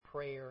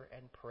prayer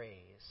and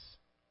praise.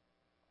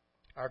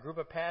 Our group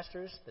of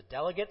pastors, the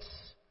delegates,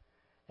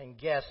 and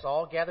guests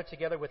all gathered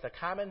together with a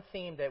common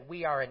theme that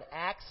we are an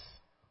Acts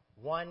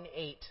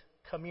 1:8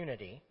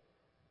 community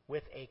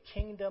with a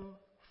kingdom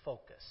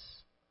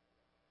focus.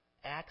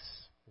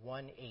 Acts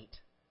 1:8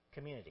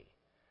 community.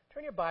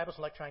 Turn your Bibles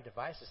and electronic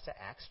devices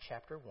to Acts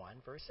chapter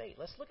 1, verse 8.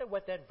 Let's look at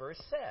what that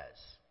verse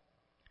says,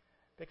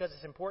 because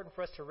it's important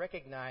for us to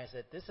recognize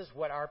that this is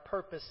what our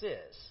purpose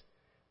is.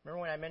 Remember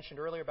when I mentioned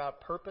earlier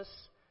about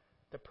purpose?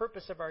 The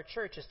purpose of our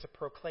church is to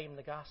proclaim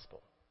the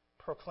gospel,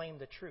 proclaim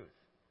the truth.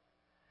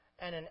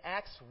 And an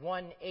Acts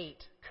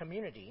 1:8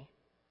 community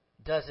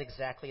does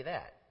exactly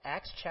that.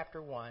 Acts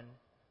chapter 1,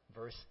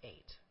 verse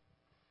 8.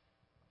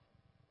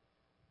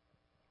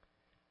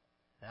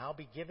 Now, I'll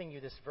be giving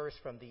you this verse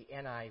from the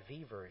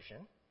NIV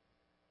version,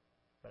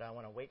 but I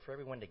want to wait for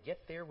everyone to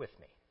get there with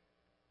me.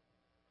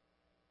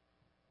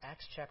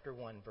 Acts chapter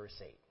 1,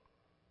 verse 8.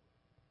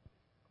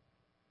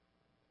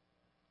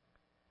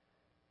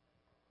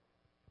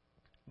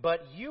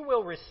 But you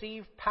will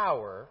receive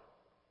power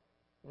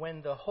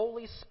when the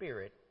Holy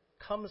Spirit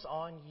comes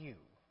on you,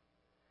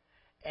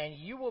 and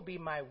you will be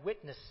my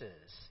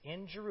witnesses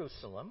in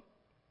Jerusalem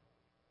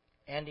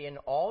and in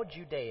all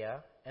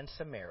Judea and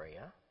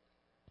Samaria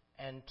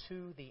and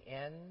to the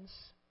ends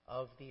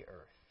of the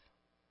earth.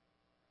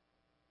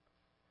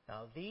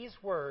 Now, these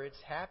words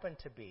happen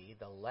to be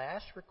the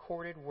last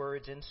recorded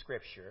words in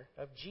Scripture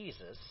of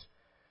Jesus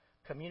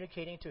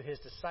communicating to his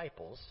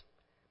disciples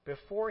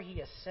before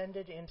he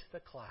ascended into the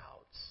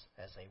clouds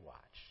as they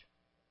watched.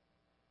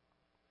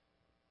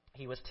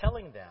 He was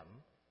telling them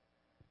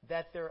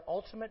that their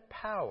ultimate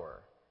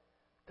power,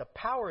 the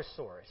power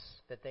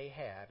source that they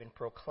have in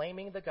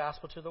proclaiming the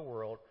gospel to the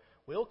world,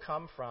 will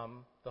come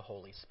from the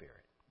Holy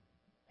Spirit.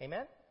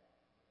 Amen?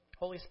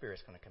 Holy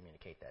Spirit's going to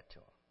communicate that to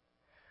them.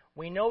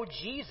 We know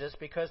Jesus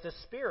because the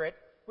Spirit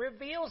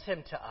reveals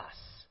him to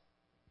us.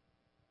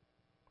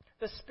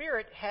 The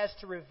Spirit has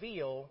to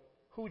reveal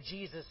who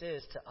Jesus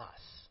is to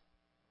us.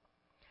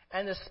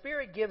 And the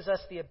Spirit gives us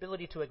the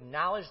ability to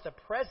acknowledge the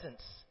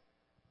presence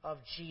of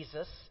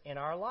Jesus in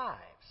our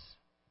lives.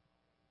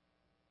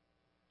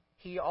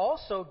 He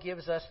also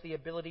gives us the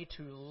ability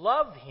to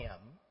love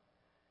him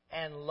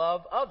and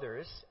love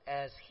others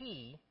as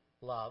he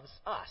loves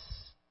us.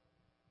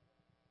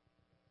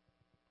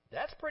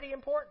 That's pretty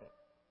important.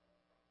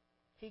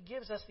 He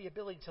gives us the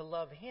ability to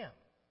love him.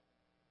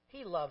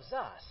 He loves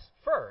us.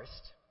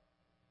 First,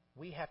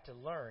 we have to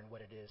learn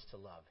what it is to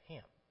love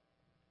him.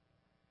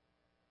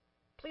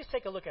 Please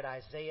take a look at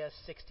Isaiah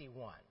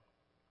 61.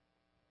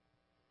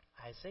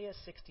 Isaiah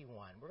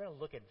 61. We're going to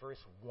look at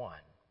verse 1.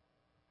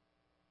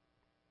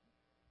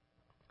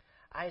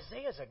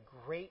 Isaiah is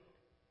a great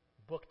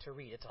book to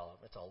read.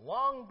 It's a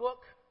long book,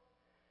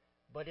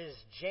 but it is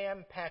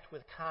jam-packed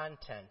with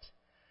content,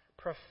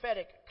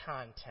 prophetic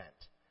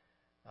content.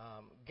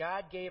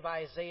 God gave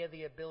Isaiah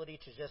the ability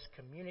to just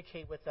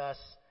communicate with us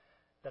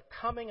the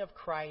coming of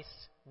Christ,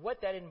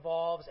 what that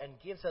involves, and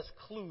gives us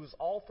clues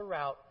all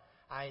throughout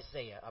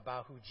Isaiah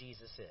about who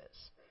Jesus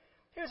is.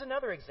 Here's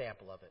another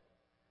example of it,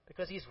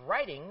 because he's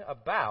writing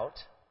about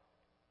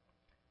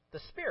the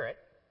Spirit.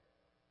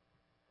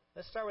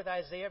 Let's start with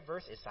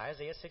it's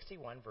Isaiah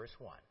 61, verse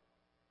 1.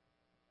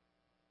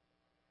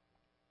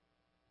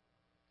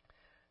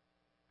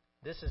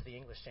 This is the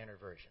English Standard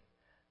Version.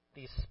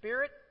 The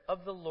Spirit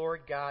of the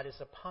Lord God is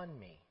upon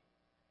me,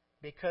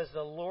 because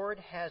the Lord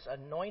has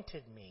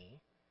anointed me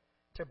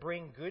to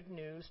bring good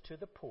news to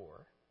the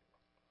poor.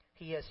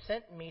 He has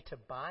sent me to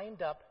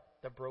bind up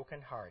the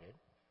brokenhearted,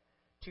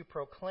 to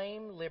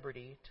proclaim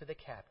liberty to the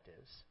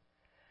captives,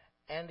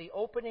 and the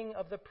opening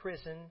of the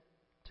prison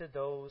to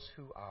those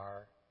who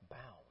are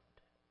bound.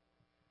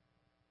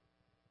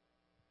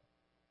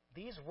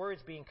 These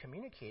words being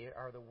communicated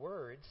are the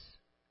words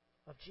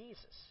of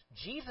Jesus.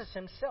 Jesus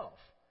himself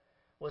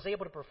was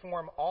able to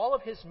perform all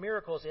of his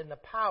miracles in the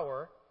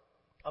power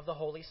of the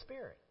Holy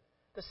Spirit.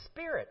 The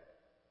Spirit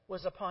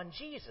was upon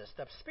Jesus.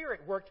 The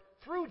Spirit worked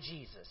through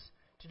Jesus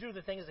to do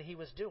the things that he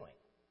was doing.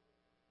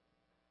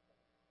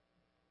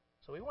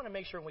 So we want to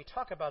make sure when we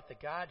talk about the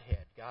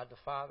Godhead, God the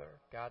Father,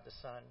 God the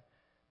Son,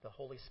 the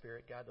Holy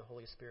Spirit, God the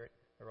Holy Spirit,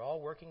 they're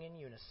all working in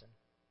unison.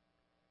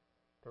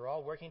 They're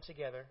all working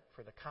together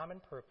for the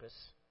common purpose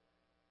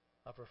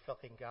of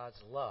reflecting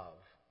God's love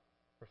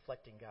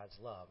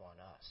on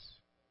us.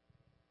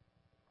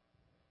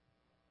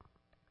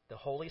 The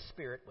Holy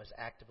Spirit was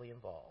actively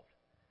involved.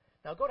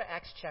 Now go to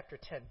Acts chapter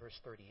 10, verse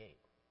 38.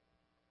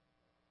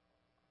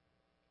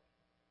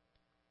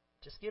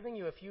 Just giving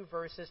you a few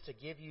verses to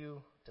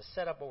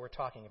set up what we're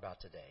talking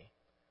about today.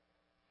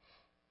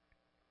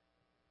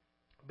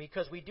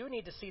 Because we do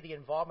need to see the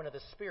involvement of the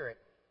Spirit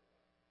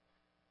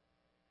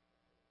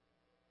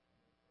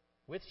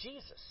with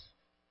Jesus.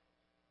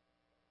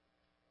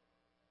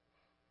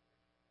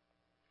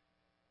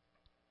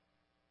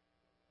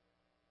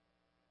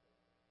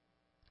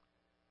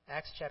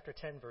 Acts chapter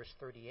 10, verse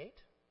 38.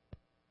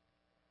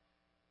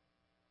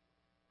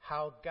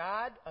 How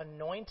God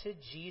anointed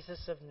Jesus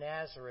of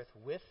Nazareth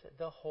with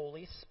the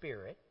Holy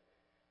Spirit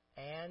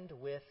and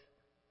with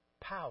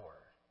power.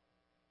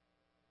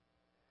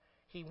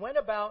 He went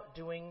about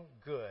doing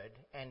good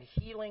and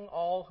healing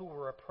all who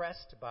were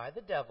oppressed by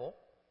the devil,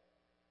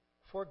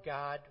 for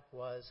God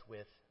was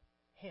with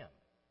him.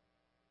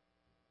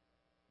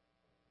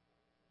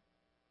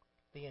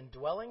 The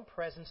indwelling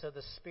presence of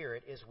the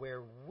Spirit is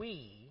where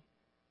we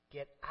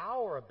get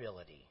our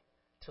ability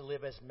to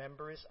live as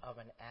members of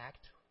an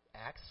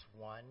Acts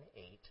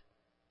 1:8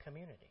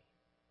 community.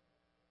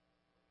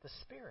 The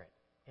Spirit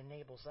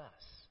enables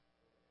us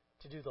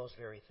to do those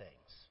very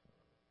things.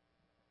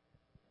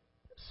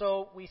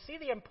 So we see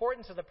the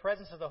importance of the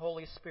presence of the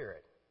Holy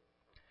Spirit.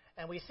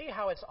 And we see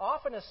how it's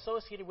often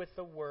associated with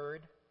the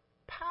word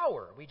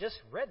power. We just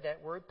read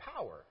that word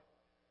power.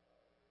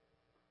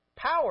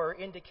 Power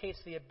indicates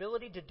the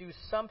ability to do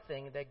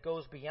something that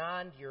goes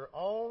beyond your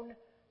own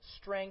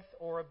strength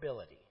or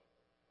ability.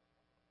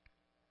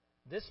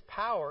 This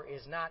power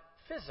is not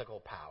physical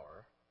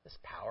power. This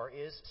power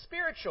is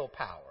spiritual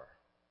power.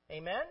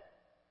 Amen?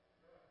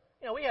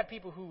 You know, we have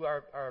people who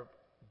are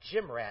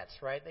gym rats,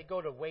 right? They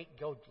go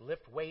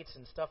lift weights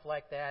and stuff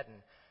like that,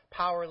 and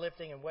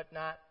powerlifting and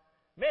whatnot.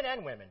 Men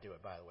and women do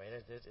it, by the way.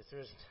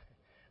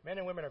 Men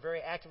and women are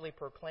very actively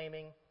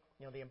proclaiming,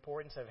 the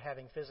importance of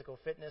having physical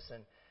fitness,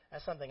 and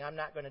that's something I'm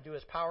not going to do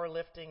as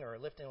powerlifting or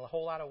lifting a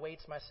whole lot of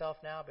weights myself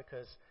now,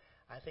 because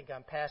I think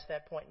I'm past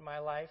that point in my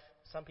life.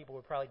 Some people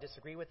would probably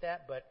disagree with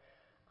that, but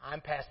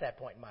I'm past that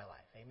point in my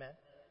life. Amen?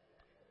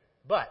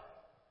 But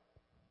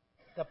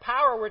the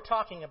power we're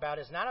talking about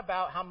is not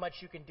about how much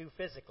you can do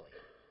physically.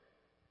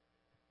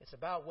 It's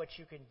about what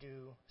you can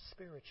do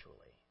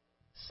spiritually.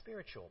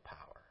 Spiritual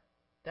power.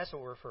 That's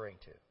what we're referring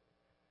to.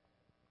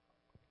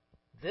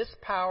 This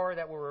power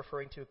that we're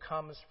referring to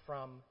comes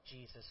from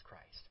Jesus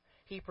Christ.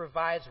 He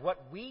provides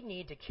what we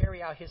need to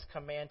carry out his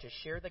command to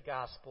share the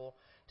gospel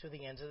to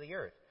the ends of the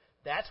earth.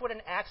 That's what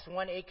an Acts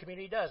 1:8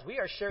 community does. We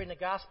are sharing the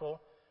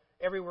gospel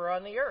everywhere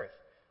on the earth.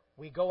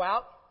 We go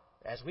out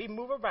as we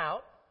move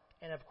about,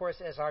 and of course,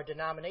 as our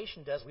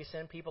denomination does, we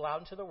send people out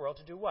into the world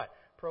to do what?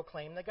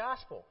 Proclaim the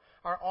gospel.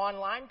 Our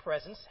online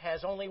presence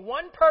has only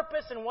one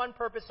purpose and one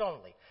purpose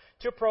only: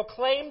 to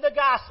proclaim the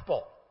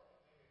gospel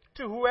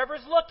to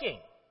whoever's looking.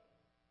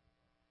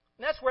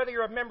 And that's whether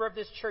you're a member of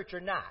this church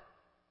or not.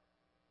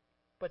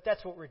 But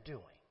that's what we're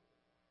doing.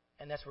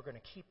 And that's what we're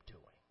going to keep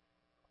doing.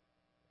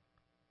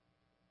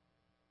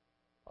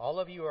 All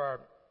of you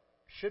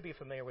should be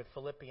familiar with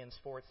Philippians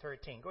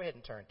 4:13. Go ahead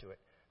and turn to it.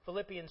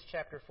 Philippians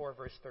chapter 4,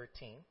 verse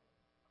 13.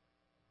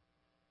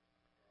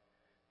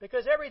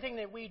 Because everything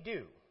that we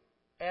do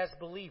as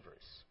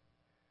believers,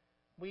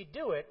 we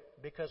do it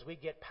because we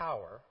get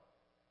power,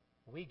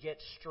 we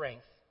get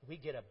strength, we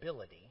get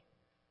ability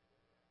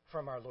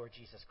from our Lord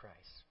Jesus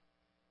Christ.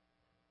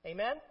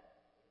 Amen?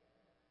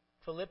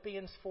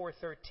 Philippians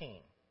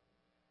 4:13.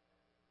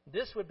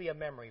 This would be a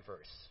memory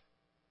verse.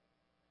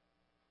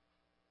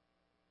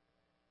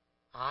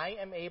 I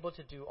am able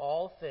to do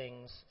all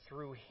things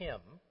through him,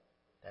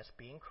 that's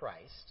being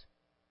Christ,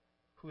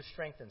 who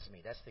strengthens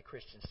me. That's the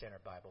Christian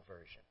Standard Bible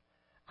version.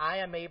 I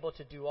am able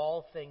to do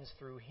all things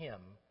through him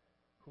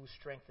who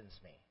strengthens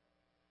me.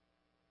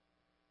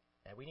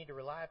 And we need to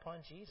rely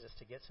upon Jesus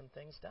to get some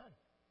things done.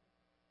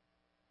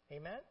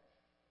 Amen?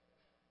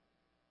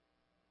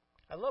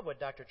 I love what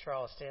Dr.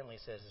 Charles Stanley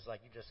says. It's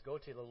like you just go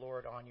to the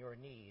Lord on your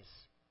knees.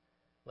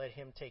 Let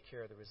him take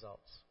care of the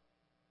results.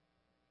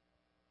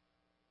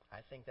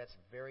 I think that's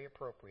very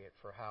appropriate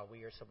for how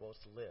we are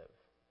supposed to live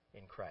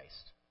in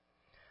Christ.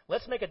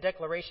 Let's make a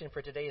declaration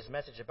for today's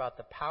message about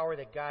the power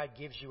that God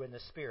gives you in the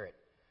Spirit.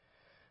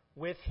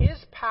 With his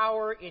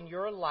power in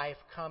your life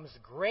comes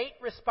great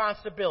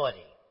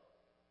responsibility.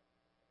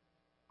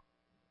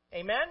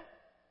 Amen?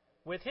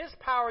 With his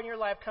power in your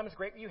life comes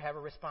you have a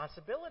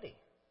responsibility.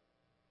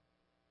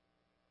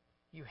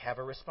 You have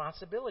a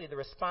responsibility. The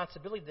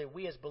responsibility that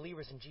we as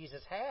believers in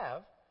Jesus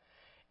have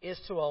is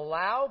to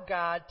allow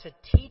God to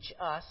teach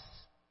us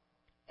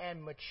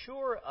and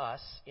mature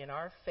us in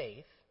our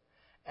faith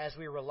as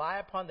we rely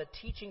upon the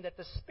teaching that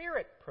the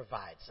Spirit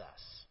provides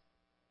us.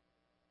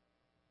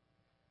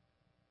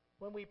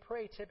 When we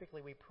pray,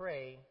 typically we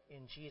pray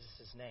in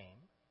Jesus' name.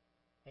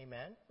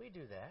 Amen? We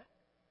do that.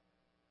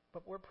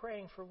 But we're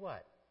praying for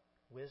what?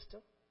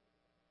 Wisdom?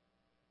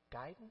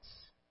 Guidance?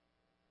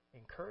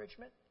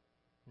 Encouragement?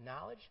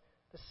 Knowledge?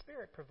 The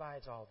Spirit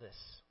provides all this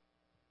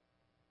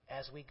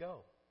as we go.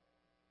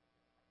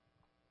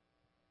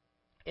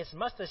 It's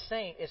much the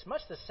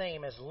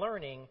same as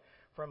learning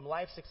from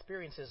life's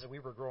experiences as we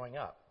were growing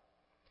up.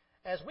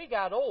 As we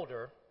got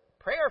older,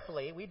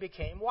 prayerfully, we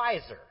became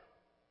wiser.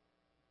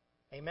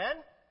 Amen?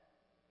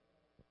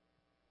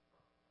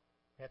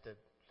 You have to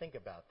think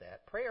about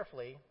that.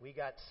 Prayerfully, we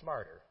got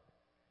smarter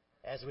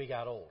as we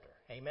got older.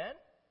 Amen?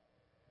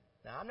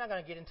 Now, I'm not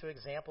going to get into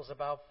examples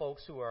about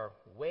folks who are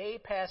way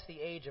past the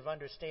age of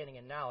understanding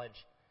and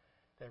knowledge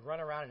that run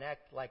around and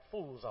act like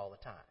fools all the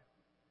time.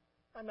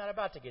 I'm not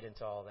about to get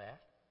into all that.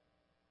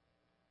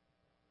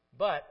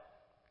 But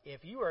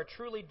if you are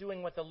truly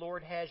doing what the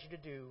Lord has you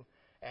to do,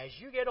 as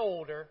you get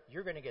older,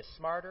 you're going to get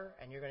smarter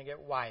and you're going to get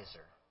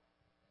wiser.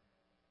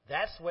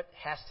 That's what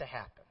has to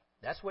happen.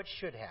 That's what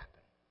should happen.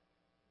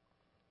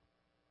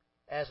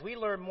 As we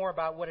learn more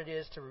about what it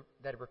is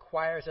that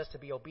requires us to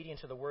be obedient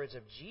to the words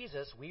of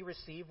Jesus, we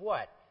receive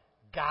what?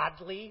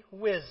 Godly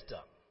wisdom.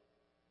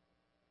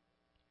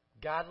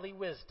 Godly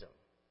wisdom.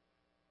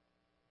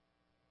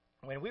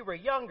 When we were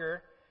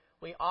younger,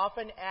 we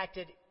often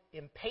acted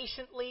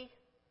impatiently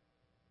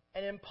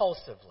and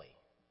impulsively.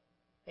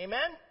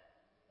 Amen?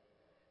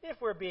 If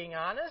we're being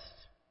honest,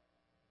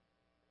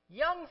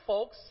 young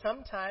folks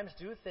sometimes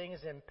do things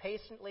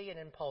impatiently and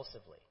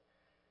impulsively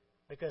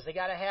because they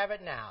got to have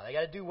it now. They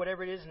got to do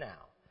whatever it is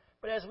now.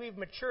 But as we've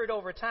matured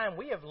over time,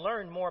 we have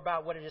learned more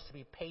about what it is to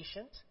be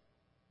patient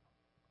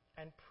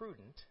and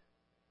prudent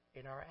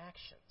in our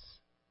actions.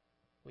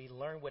 We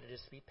learn what it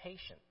is to be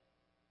patient.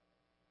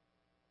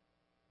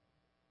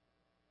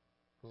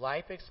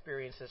 Life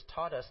experience has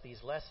taught us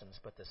these lessons,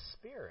 but the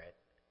Spirit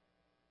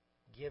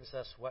gives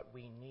us what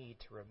we need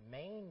to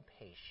remain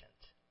patient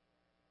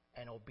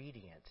and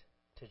obedient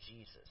to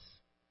Jesus.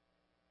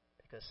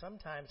 Because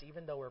sometimes,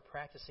 even though we're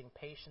practicing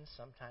patience,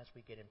 sometimes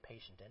we get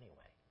impatient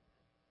anyway.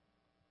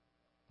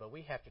 But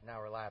we have to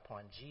now rely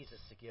upon Jesus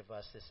to give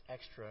us this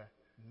extra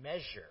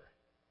measure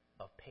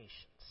of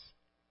patience.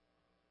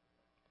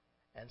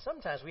 And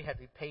sometimes we have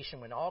to be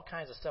patient when all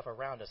kinds of stuff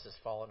around us is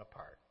falling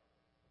apart.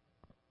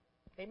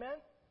 Amen?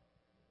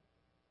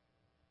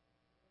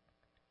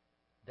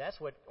 That's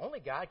what, only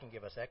God can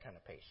give us that kind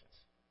of patience.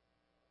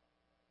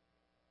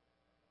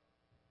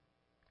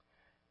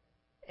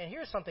 And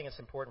here's something that's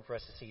important for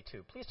us to see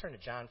too. Please turn to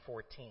John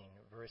 14,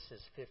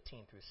 verses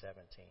 15 through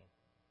 17.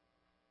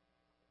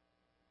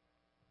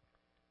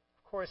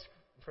 Of course,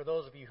 for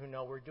those of you who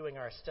know, we're doing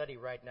our study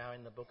right now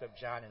in the book of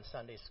John in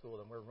Sunday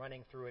school, and we're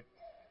running through it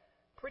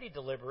pretty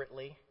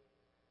deliberately.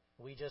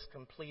 We just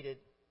completed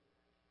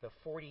the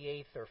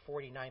 48th or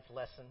 49th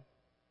lesson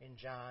in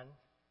John,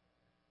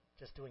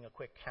 just doing a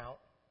quick count.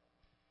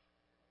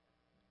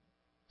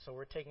 So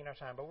we're taking our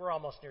time, but we're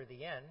almost near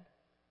the end.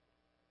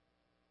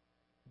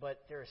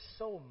 But there's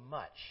so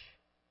much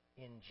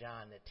in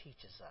John that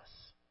teaches us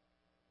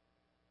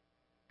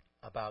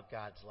about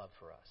God's love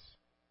for us.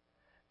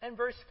 And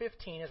verse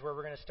 15 is where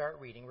we're going to start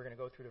reading. We're going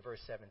to go through to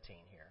verse 17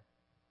 here.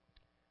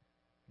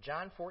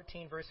 John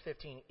 14, verse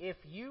 15. If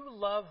you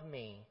love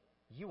me,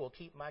 you will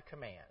keep my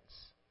commands.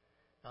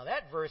 Now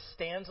that verse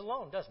stands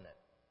alone, doesn't it?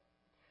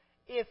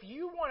 If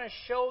you want to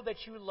show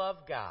that you love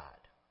God,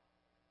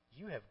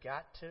 you have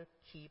got to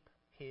keep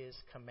His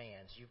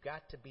commands. You've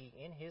got to be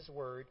in His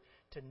Word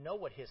to know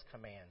what His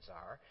commands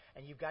are.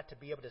 And you've got to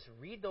be able to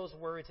read those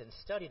words and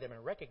study them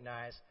and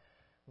recognize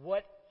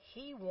what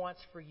He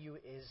wants for you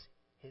is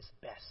His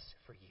best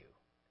for you.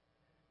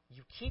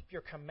 You keep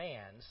your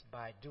commands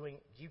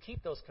you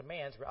keep those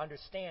commands by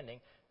understanding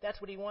that's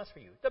what He wants for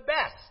you. The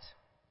best.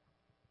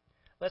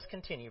 Let's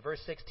continue.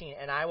 Verse 16.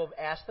 And I will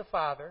ask the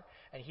Father,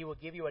 and He will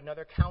give you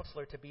another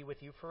counselor to be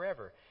with you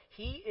forever.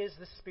 He is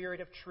the Spirit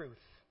of truth.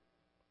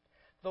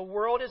 The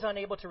world is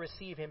unable to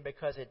receive Him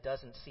because it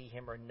doesn't see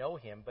Him or know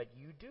Him, but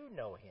you do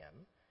know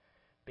Him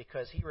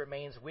because He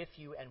remains with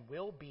you and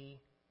will be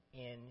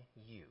in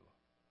you.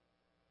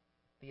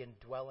 The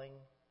indwelling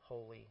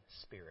Holy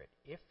Spirit,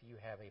 if you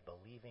have a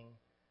believing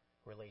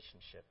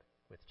relationship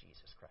with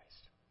Jesus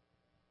Christ.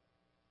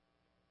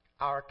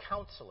 Our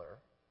counselor,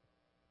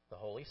 the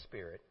Holy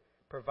Spirit,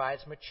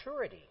 provides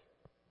maturity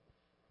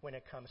when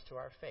it comes to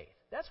our faith.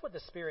 That's what the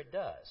Spirit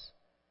does.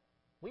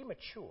 We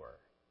mature.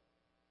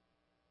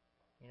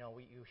 You know,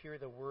 you hear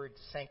the word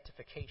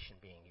sanctification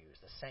being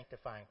used, the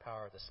sanctifying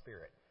power of the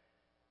Spirit.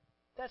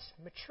 That's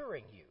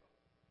maturing you.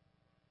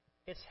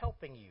 It's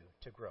helping you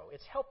to grow.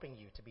 It's helping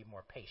you to be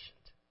more patient.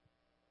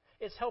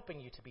 It's helping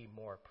you to be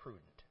more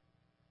prudent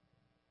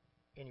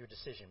in your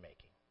decision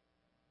making.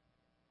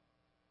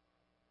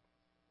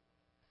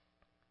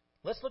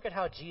 Let's look at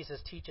how Jesus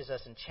teaches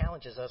us and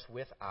challenges us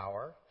with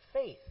our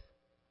faith.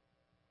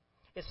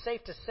 It's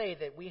safe to say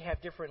that we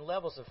have different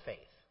levels of faith.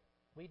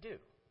 We do.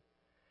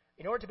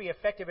 In order to be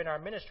effective in our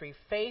ministry,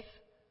 faith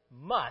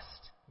must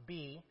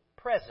be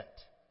present.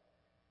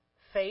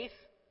 Faith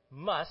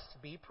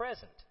must be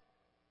present.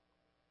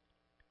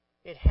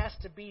 It has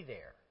to be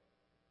there.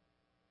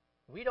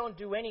 We don't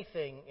do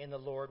anything in the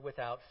Lord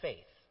without faith.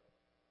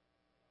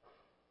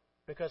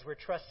 Because we're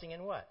trusting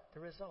in what? The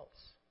results.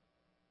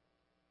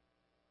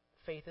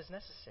 Faith is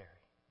necessary.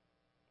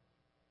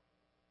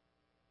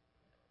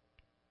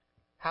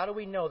 How do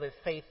we know that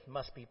faith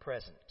must be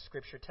present?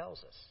 Scripture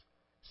tells us.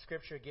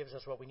 Scripture gives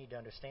us what we need to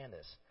understand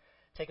this.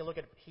 Take a look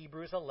at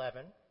Hebrews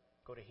 11.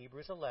 Go to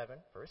Hebrews 11,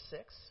 verse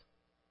 6.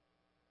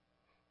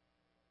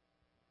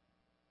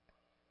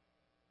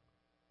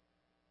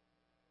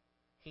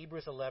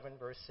 Hebrews 11,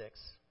 verse 6.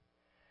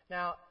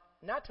 Now,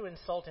 not to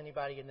insult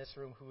anybody in this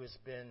room who is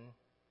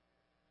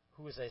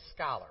a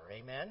scholar,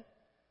 amen?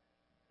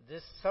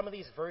 Some of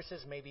these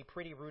verses may be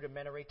pretty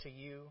rudimentary to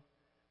you,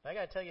 but I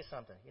got to tell you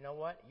something. You know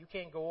what? You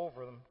can't go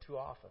over them too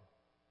often.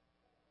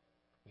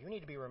 You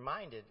need to be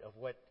reminded of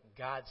what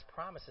God's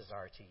promises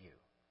are to you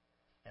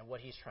and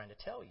what He's trying to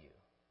tell you.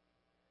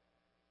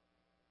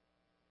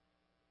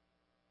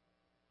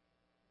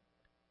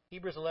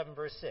 Hebrews 11,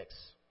 verse 6.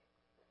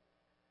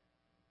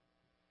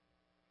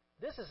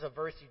 This is a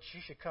verse that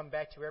you should come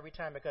back to every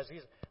time because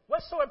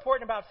what's so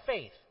important about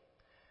faith?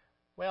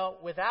 Well,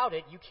 without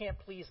it, you can't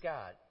please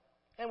God.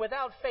 And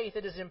without faith,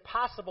 it is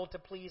impossible to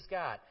please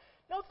God.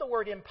 Note the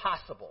word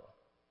impossible.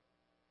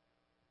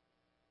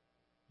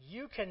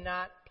 You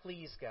cannot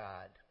please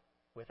God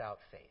without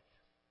faith.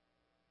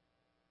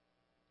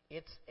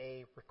 It's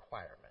a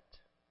requirement.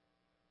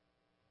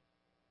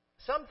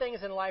 Some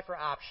things in life are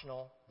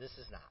optional. This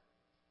is not.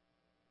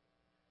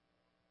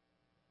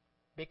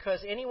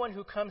 Because anyone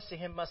who comes to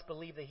him must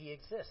believe that he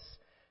exists.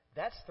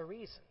 That's the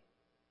reason.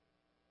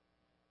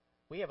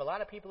 We have a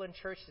lot of people in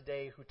church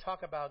today who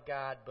talk about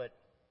God, but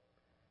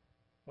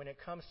when it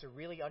comes to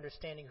really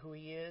understanding who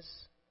he is,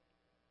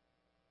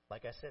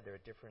 like I said, there are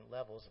different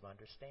levels of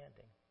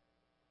understanding.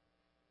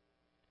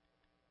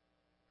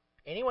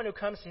 Anyone who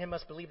comes to him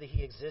must believe that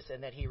he exists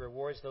and that he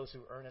rewards those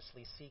who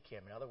earnestly seek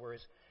him. In other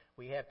words,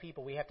 we have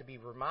to be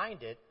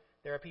reminded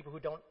there are people who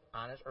don't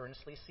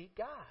earnestly seek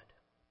God.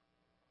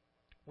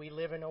 We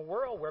live in a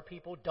world where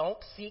people don't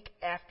seek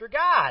after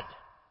God.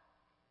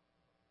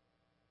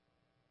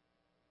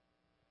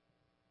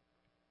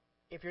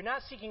 If you're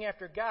not seeking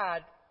after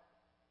God,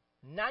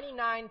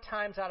 99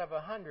 times out of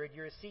 100,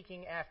 you're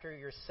seeking after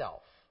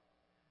yourself,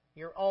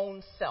 your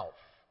own self,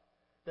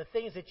 the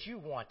things that you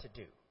want to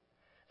do.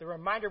 The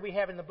reminder we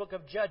have in the book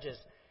of Judges,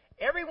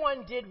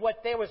 everyone did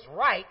what was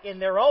right in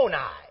their own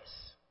eyes.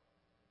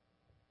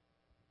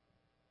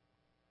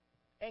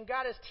 And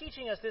God is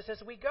teaching us this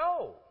as we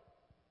go.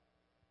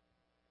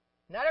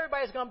 Not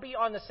everybody's going to be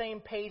on the same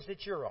page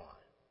that you're on.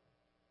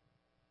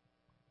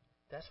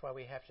 That's why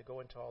we have to go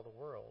into all the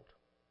world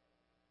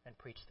and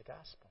preach the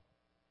gospel.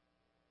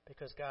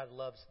 Because God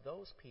loves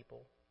those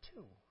people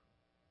too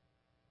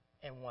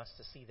and wants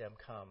to see them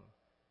come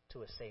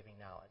to a saving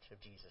knowledge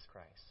of Jesus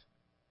Christ.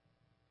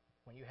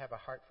 When you have a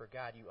heart for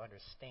God, you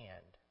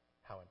understand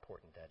how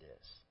important that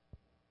is.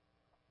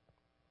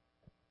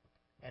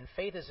 And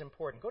faith is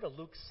important. Go to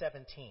Luke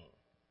 17.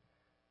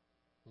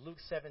 Luke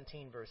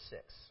 17, verse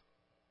 6.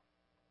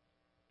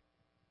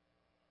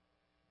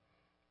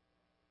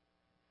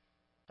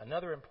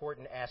 Another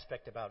important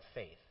aspect about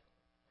faith.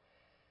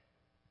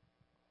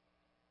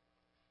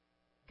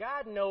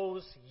 God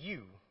knows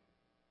you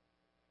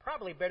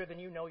probably better than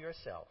you know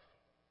yourself.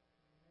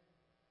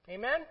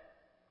 Amen?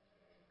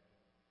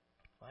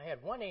 Well, I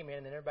had one amen,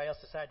 and then everybody else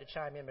decided to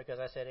chime in because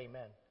I said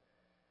amen.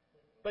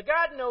 But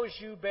God knows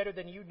you better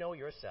than you know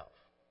yourself.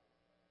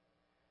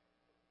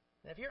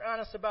 And if you're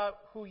honest about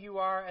who you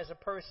are as a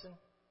person,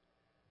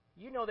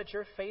 you know that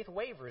your faith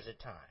wavers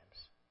at times.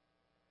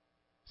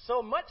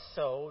 So much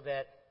so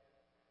that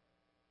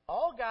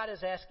all God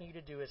is asking you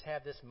to do is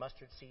have this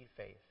mustard seed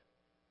faith.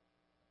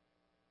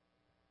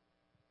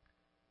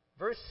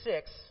 Verse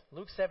 6,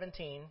 Luke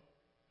 17,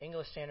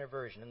 English Standard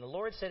Version. And the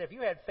Lord said, if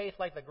you had faith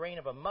like the grain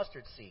of a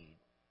mustard seed,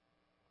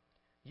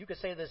 you could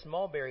say to this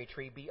mulberry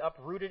tree, be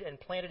uprooted and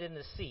planted in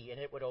the sea, and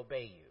it would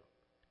obey you.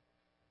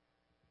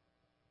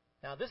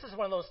 Now, this is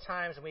one of those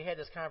times, and we had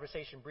this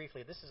conversation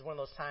briefly, this is one of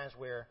those times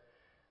where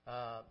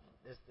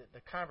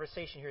the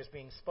conversation here is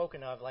being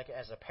spoken of like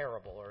as a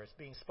parable, or it's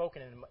being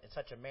spoken in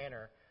such a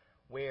manner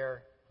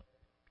where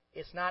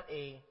it's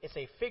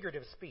a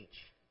figurative speech.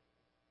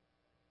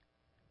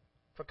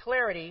 For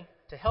clarity,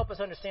 to help us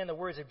understand the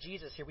words of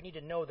Jesus here, we need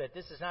to know that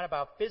this is not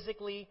about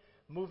physically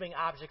moving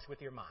objects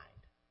with your mind.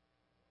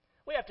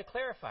 We have to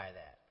clarify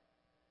that.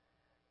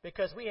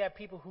 Because we have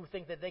people who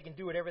think that they can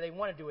do whatever they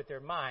want to do with their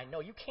mind. No,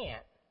 you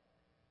can't.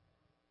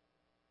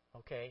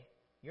 Okay?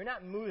 You're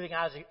not moving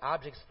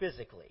objects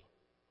physically.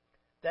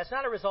 That's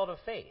not a result of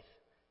faith.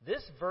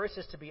 This verse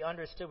is to be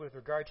understood with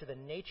regard to the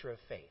nature of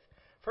faith.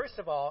 First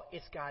of all,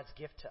 it's God's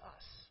gift to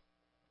us.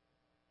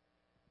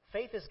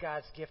 Faith is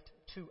God's gift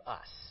to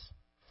us,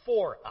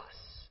 for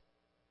us,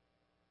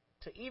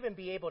 to even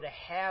be able to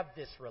have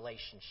this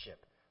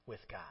relationship with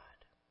God.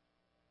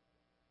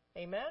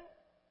 Amen?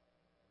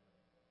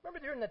 Remember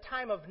during the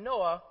time of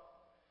Noah,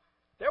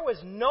 there was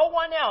no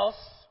one else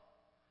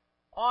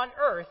on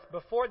earth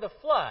before the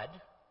flood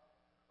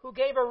who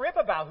gave a rip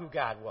about who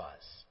God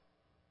was.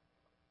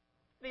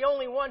 The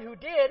only one who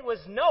did was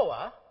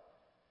Noah,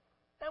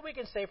 and we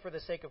can say for the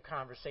sake of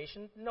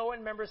conversation, Noah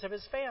and members of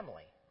his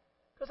family,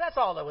 because that's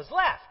all that was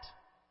left.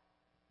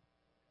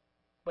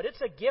 But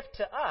it's a gift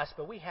to us,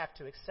 but we have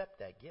to accept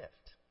that gift.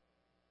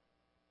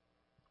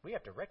 We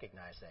have to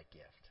recognize that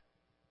gift.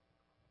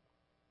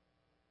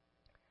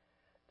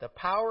 The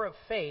power of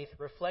faith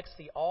reflects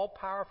the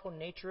all-powerful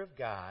nature of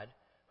God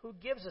who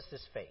gives us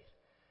this faith.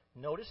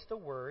 Notice the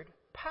word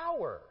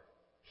power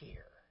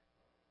here.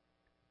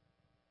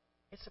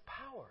 It's a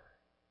power.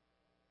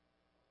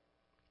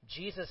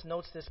 Jesus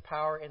notes this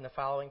power in the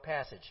following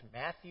passage.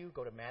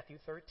 Go to Matthew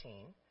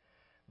 13,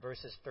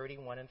 verses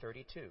 31 and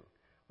 32.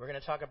 We're going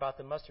to talk about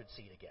the mustard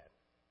seed again.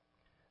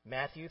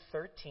 Matthew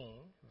 13,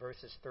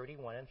 verses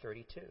 31 and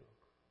 32.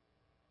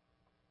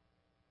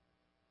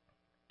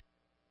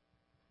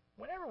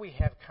 Whenever we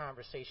have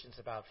conversations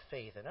about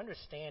faith and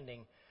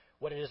understanding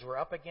what it is we're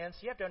up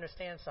against, you have to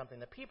understand something.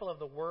 The people of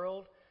the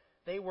world,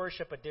 They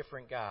worship a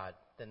different God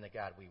than the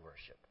God we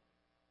worship.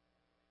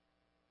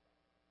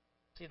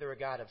 It's either a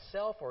god of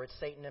self or it's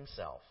Satan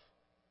himself.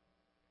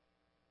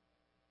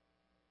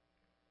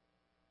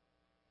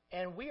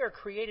 And we are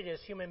created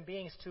as human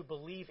beings to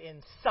believe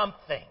in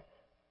something.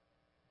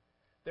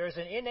 There's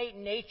an innate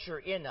nature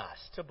in us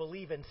to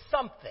believe in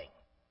something.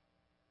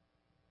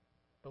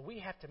 But we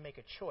have to make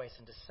a choice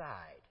and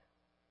decide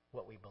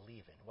what we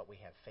believe in, what we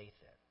have faith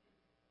in.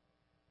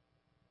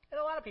 And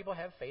a lot of people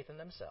have faith in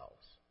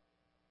themselves.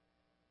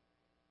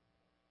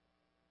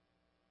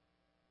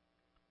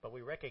 But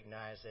we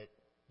recognize that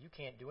you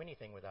can't do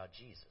anything without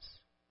Jesus.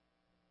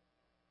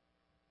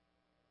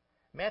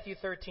 Matthew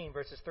 13,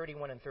 verses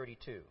 31 and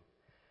 32.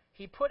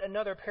 He put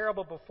another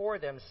parable before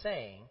them,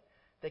 saying,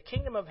 "The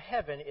kingdom of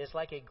heaven is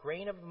like a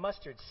grain of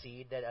mustard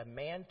seed that a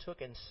man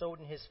took and sowed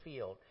in his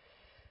field.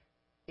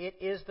 It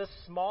is the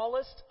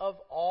smallest of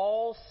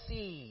all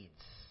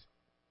seeds,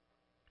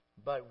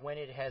 but when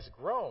it has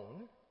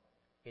grown,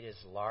 it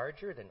is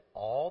larger than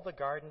all the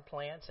garden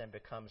plants and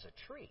becomes a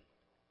tree,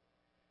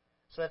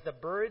 so that the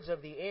birds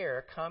of the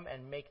air come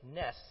and make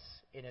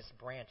nests in its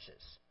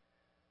branches."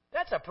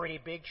 That's a pretty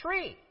big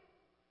tree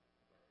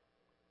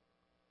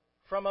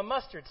from a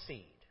mustard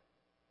seed.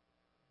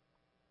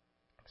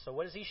 So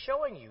what is he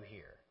showing you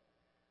here?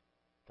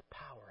 The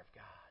power of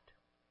God.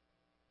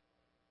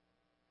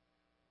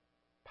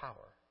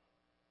 Power.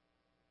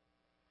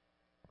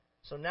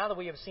 So now that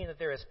we have seen that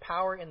there is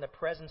power in the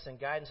presence and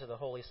guidance of the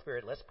Holy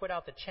Spirit, let's put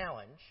out the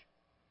challenge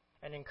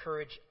and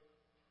encourage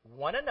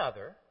one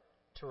another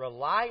to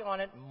rely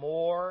on it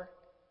more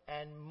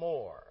and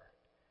more.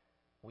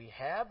 We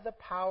have the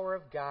power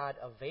of God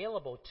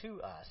available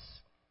to us.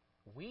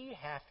 We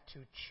have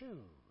to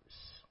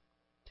choose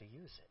to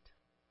use it.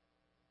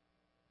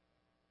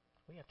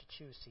 We have to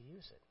choose to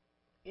use it.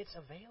 It's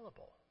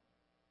available.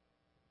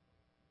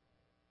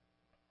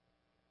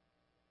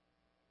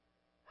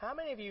 How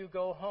many of you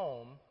go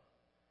home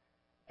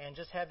and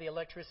just have the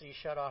electricity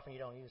shut off and you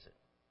don't use it?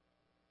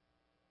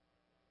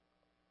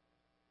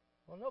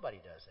 Well, nobody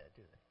does that,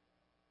 do they?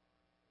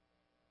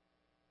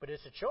 But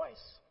it's a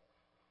choice.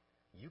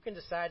 You can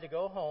decide to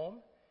go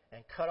home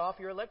and cut off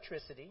your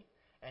electricity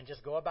and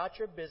just go about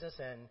your business,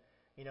 and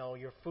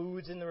your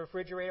food's in the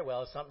refrigerator.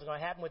 Well, something's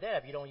going to happen with that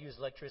if you don't use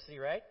electricity,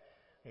 right?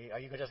 Are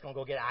you just going to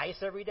go get ice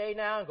every day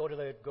now and go to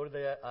the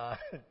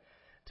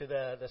to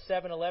the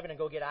 7-Eleven and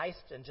go get ice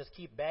and just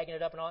keep bagging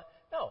it up and all?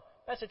 No,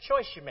 that's a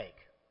choice you make.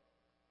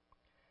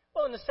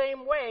 Well, in the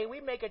same way, we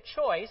make a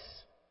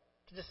choice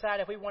to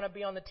decide if we want to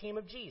be on the team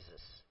of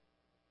Jesus,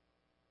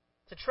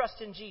 to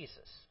trust in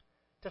Jesus,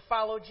 to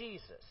follow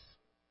Jesus.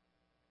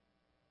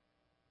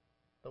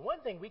 The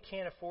one thing we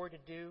can't afford to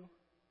do,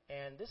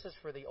 and this is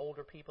for the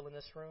older people in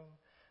this room,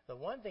 the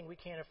one thing we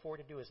can't afford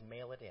to do is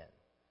mail it in.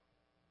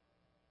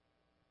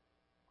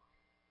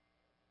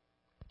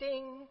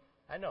 Ding!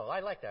 I know, I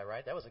like that,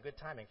 right? That was a good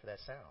timing for that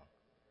sound.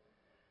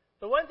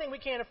 The one thing we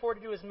can't afford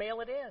to do is mail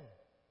it in.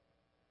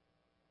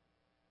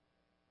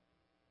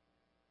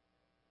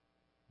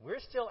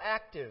 We're still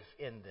active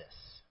in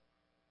this.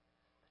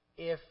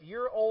 If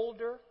you're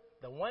older,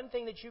 the one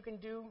thing that you can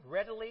do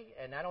readily,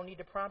 and I don't need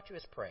to prompt you,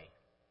 is pray.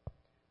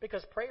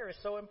 Because prayer is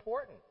so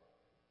important.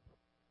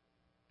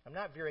 I'm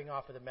not veering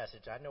off of the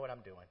message. I know what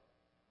I'm doing.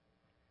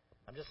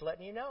 I'm just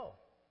letting you know.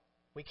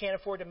 We can't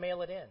afford to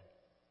mail it in.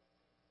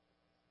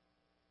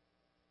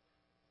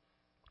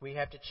 We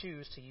have to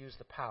choose to use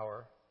the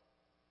power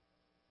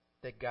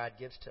that God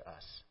gives to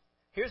us.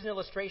 Here's an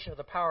illustration of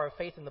the power of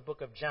faith in the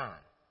book of John.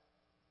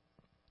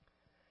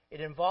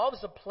 It involves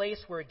a place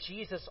where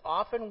Jesus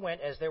often went,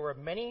 as there were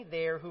many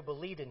there who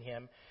believed in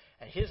him,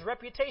 and his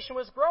reputation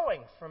was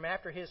growing from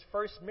after his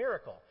first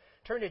miracle.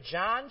 Turn to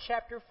John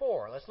chapter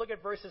 4. Let's look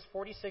at verses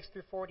 46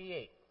 through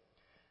 48.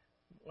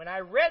 When I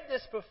read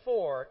this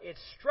before, it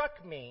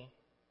struck me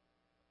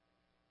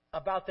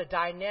about the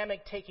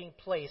dynamic taking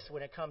place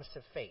when it comes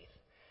to faith.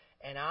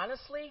 And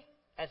honestly,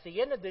 at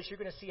the end of this, you're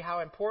going to see how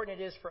important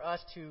it is for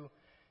us to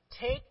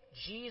take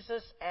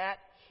Jesus at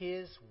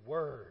his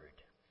word.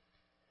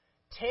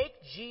 Take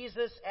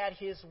Jesus at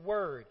his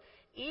word.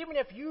 Even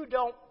if you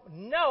don't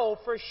know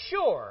for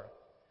sure,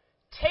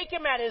 take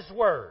him at his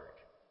word.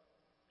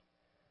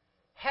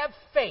 Have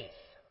faith.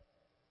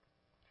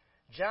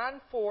 John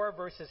 4,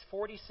 verses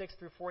 46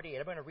 through 48.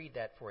 I'm going to read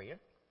that for you.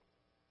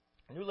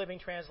 New Living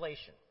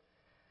Translation.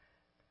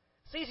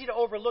 It's easy to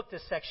overlook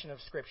this section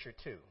of Scripture,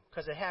 too,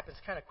 because it happens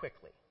kind of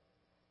quickly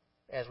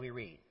as we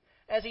read.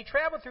 As he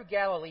traveled through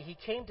Galilee, he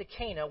came to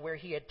Cana, where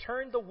he had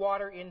turned the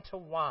water into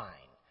wine.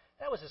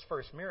 That was his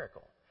first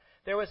miracle.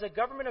 There was a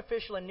government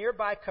official in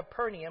nearby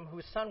Capernaum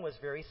whose son was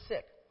very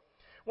sick.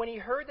 When he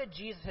heard that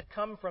Jesus had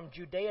come from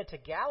Judea to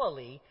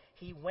Galilee,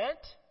 he went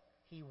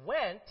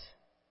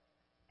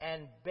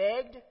and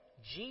begged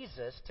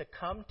Jesus to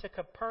come to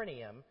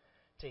Capernaum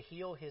to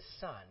heal his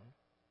son,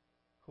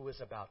 who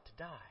was about to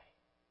die.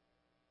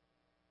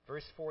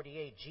 Verse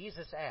 48,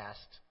 Jesus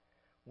asked,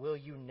 "Will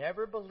you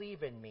never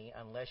believe in me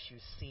unless you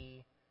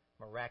see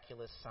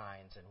miraculous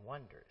signs and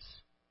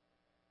wonders?"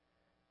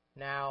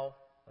 Now,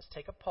 let's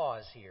take a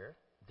pause here.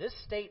 This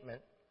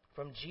statement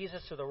from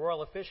Jesus to the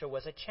royal official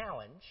was a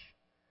challenge,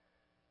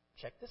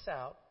 check this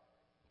out,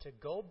 to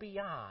go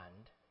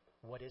beyond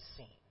what is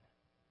seen.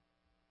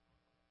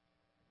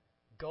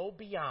 Go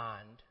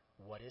beyond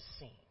what is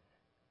seen.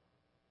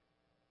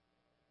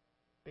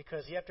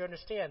 Because you have to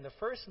understand, the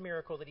first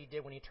miracle that he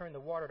did when he turned the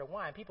water to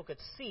wine, people could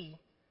see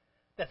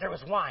that there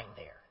was wine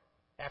there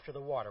after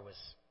the water was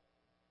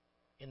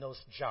in those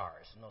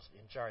jars,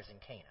 in jars in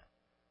Cana.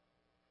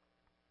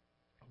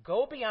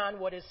 Go beyond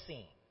what is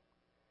seen.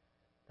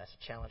 That's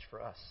a challenge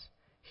for us.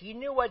 He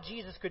knew what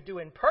Jesus could do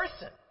in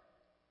person,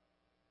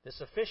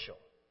 this official.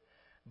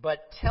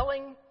 But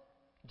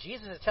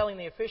Jesus is telling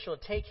the official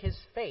to take his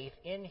faith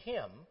in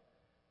him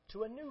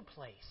to a new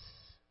place.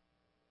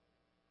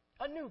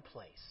 A new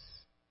place.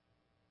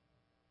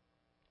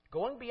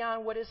 Going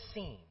beyond what is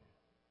seen.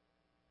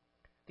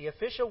 The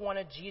official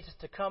wanted Jesus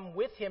to come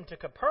with him to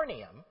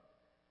Capernaum,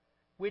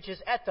 which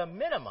is at the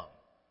minimum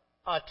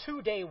a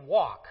 2-day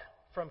walk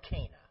from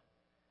Cana.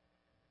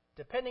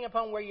 Depending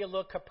upon where you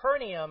look,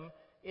 Capernaum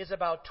is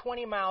about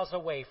 20 miles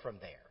away from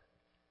there.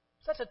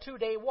 So that's a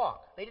 2-day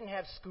walk. They didn't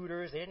have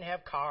scooters. They didn't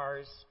have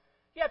cars.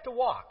 You have to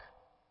walk.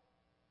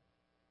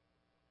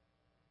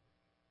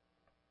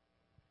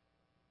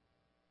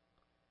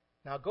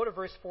 Now go to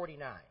verse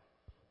 49.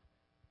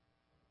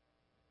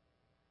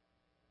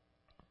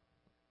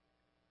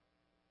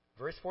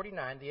 Verse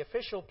 49, the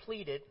official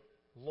pleaded,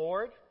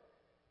 Lord,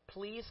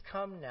 please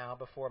come now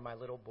before my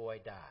little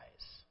boy dies.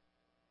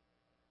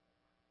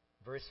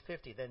 Verse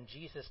 50, then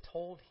Jesus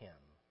told him,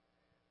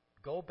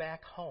 go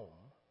back home,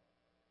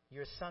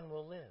 your son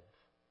will live.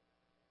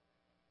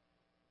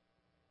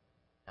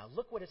 Now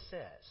look what it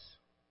says.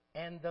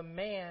 And the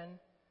man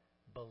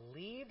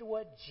believed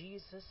what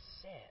Jesus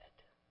said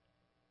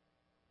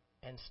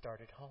and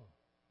started home.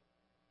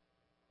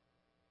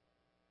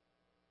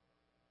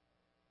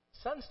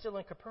 Son's still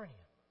in Capernaum.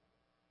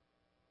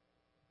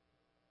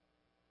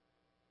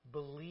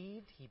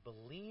 He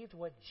believed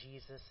what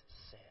Jesus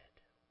said.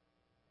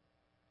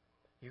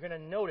 You're going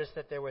to notice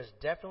that there was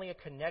definitely a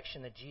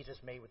connection that Jesus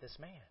made with this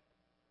man.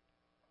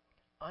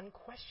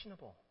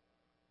 Unquestionable.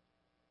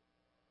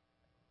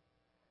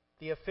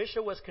 The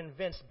official was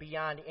convinced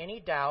beyond any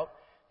doubt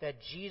that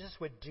Jesus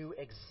would do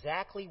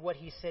exactly what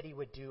he said he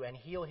would do and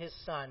heal his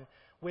son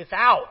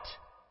without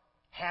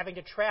having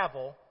to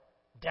travel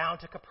down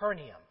to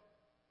Capernaum.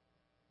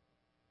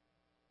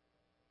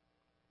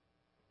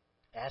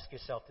 Ask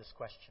yourself this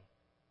question.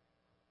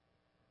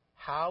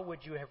 How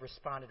would you have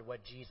responded to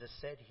what Jesus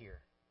said here?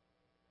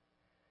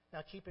 Now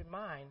keep in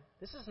mind,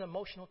 this is an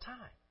emotional time.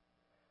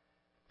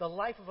 The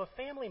life of a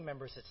family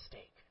member is at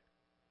stake.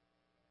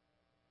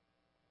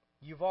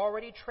 You've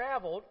already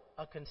traveled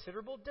a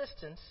considerable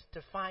distance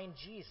to find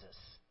Jesus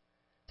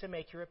to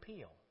make your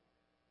appeal.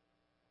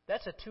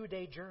 That's a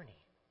 2-day journey.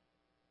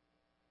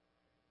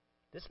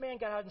 This man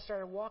got out and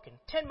started walking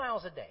 10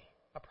 miles a day,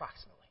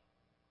 approximately.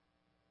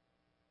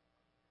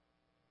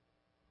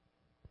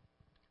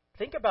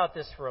 Think about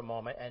this for a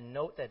moment and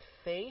note that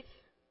faith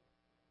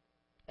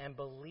and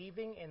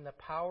believing in the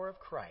power of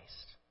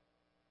Christ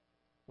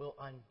will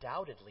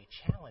undoubtedly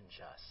challenge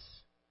us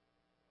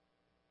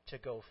to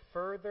go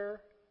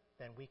further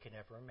than we can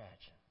ever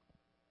imagine.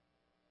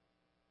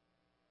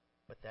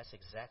 But that's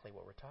exactly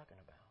what we're talking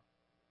about.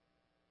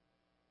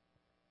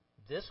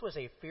 This was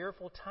a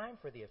fearful time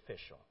for the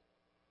official,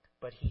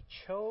 but he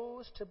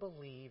chose to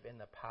believe in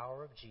the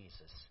power of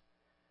Jesus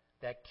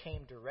that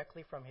came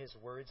directly from his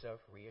words of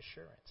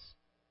reassurance.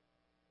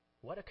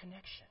 What a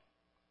connection.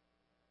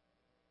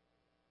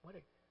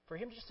 For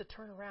him just to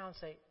turn around and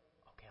say,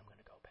 okay, I'm going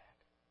to go back.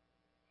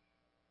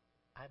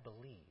 I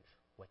believe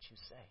what you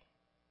say.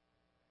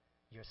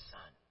 Your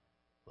son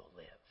will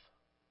live.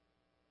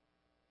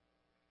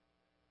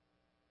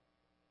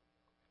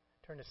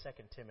 Turn to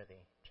 2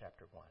 Timothy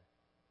chapter 1.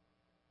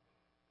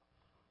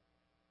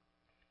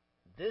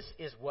 This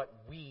is what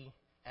we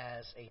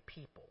as a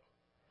people,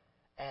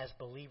 as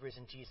believers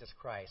in Jesus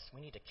Christ,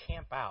 we need to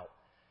camp out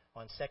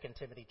on 2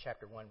 Timothy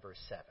chapter 1, verse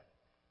 7.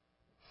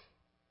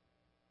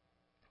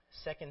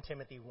 2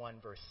 Timothy 1,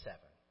 verse 7.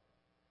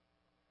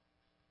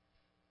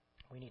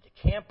 We need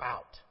to camp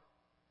out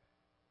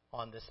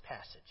on this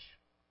passage.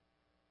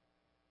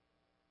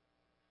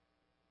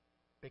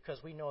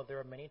 Because we know there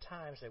are many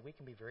times that we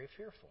can be very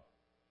fearful.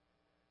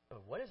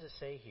 But what does it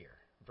say here?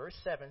 Verse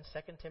 7,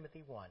 2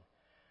 Timothy 1.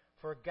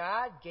 For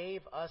God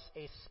gave us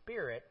a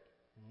spirit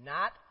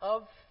not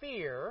of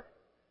fear,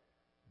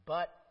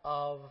 but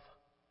of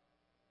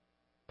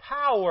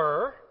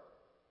power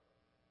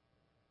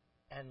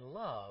and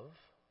love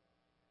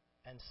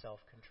and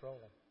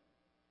self-control.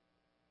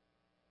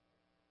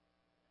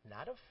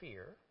 Not of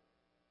fear,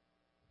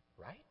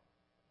 right?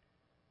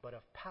 But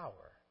of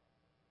power,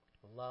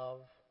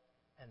 love,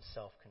 and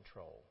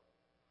self-control.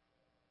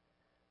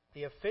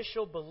 The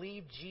official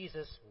believed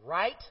Jesus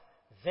right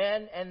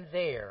then and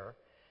there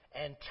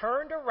and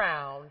turned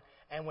around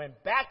and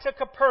went back to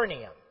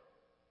Capernaum.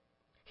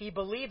 He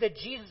believed that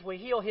Jesus would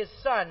heal his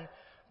son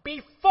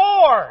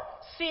before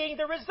seeing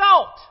the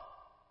result.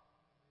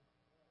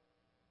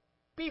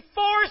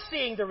 Before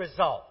seeing the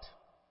result.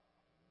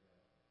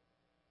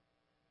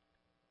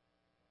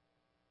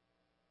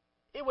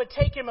 It would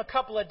take him a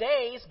couple of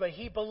days, but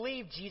he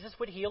believed Jesus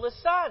would heal his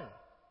son.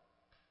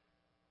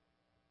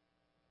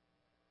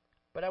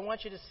 But I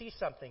want you to see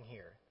something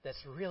here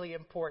that's really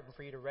important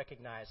for you to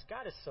recognize.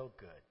 God is so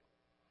good.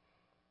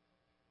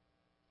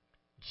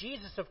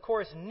 Jesus, of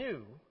course,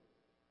 knew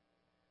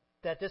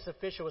that this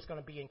official was going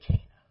to be in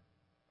Cana.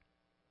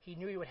 He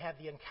knew he would have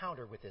the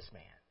encounter with this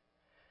man.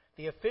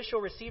 The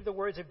official received the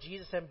words of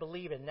Jesus and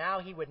believed, and now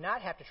he would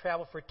not have to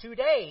travel for 2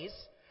 days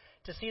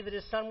to see that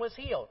his son was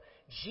healed.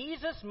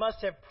 Jesus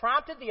must have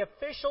prompted the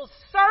official's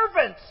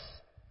servants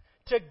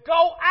to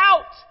go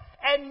out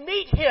and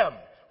meet him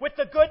with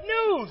the good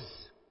news.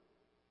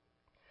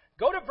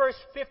 Go to verse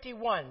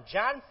 51,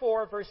 John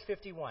 4, verse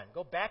 51.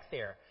 Go back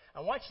there.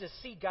 I want you to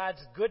see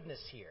God's goodness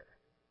here.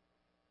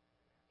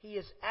 He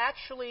is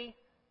actually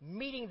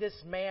meeting this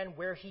man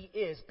where he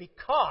is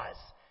because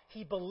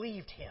he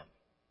believed him.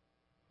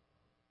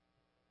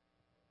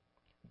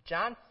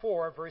 John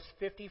 4, verse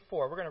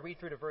 54. We're going to read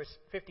through to verse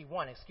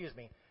 51,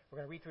 We're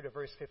going to read through to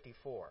verse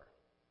 54.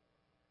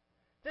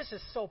 This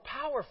is so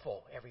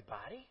powerful,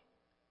 everybody.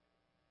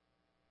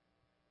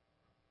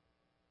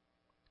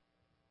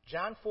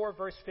 John 4,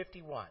 verse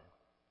 51.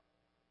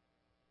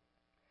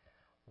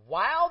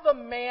 While the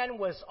man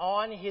was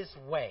on his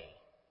way,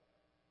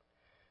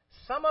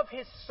 some of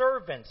his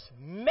servants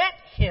met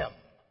him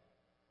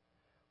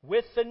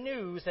with the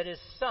news that his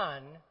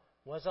son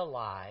was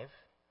alive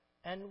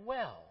and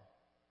well.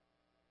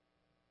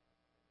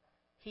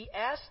 He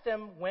asked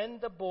them when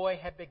the boy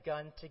had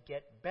begun to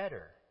get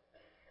better.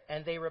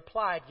 And they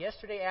replied,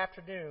 yesterday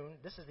afternoon,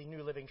 this is the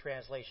New Living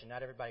Translation,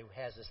 not everybody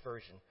has this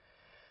version.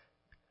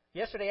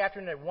 Yesterday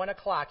afternoon at 1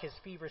 o'clock, his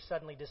fever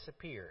suddenly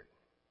disappeared.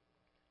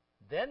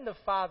 Then the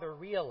father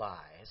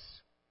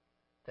realized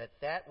that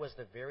that was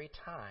the very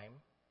time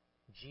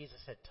Jesus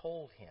had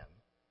told him,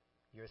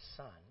 your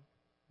son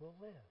will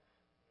live.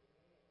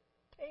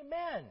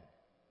 Amen.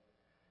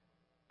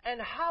 And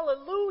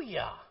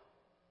hallelujah.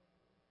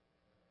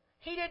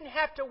 He didn't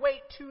have to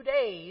wait 2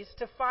 days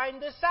to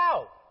find this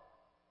out.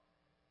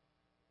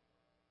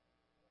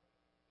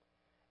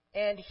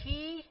 And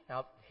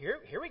now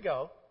here we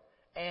go.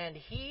 And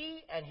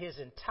he and his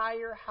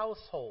entire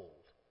household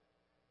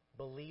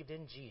believed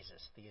in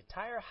Jesus. The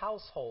entire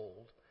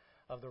household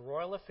of the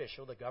royal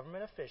official, the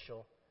government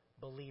official,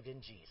 believed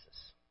in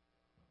Jesus.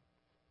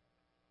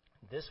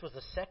 This was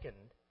the second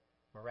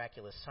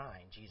miraculous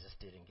sign Jesus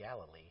did in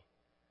Galilee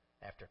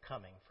after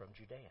coming from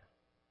Judea.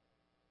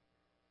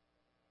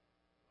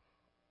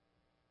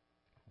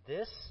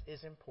 This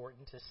is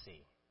important to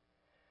see.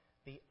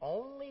 The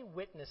only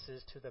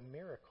witnesses to the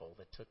miracle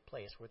that took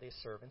place were the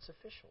servants'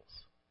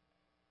 officials.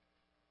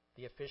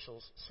 The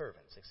officials'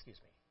 servants,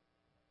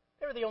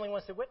 They were the only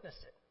ones that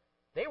witnessed it.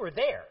 They were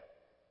there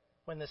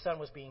when the son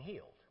was being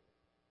healed.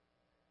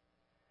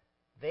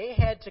 They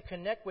had to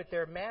connect with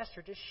their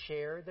master to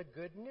share the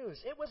good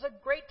news. It was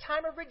a great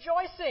time of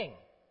rejoicing.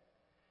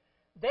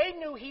 They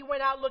knew he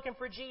went out looking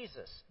for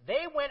Jesus.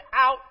 They went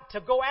out to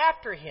go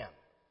after him.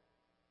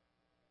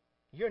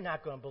 You're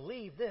not going to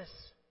believe this.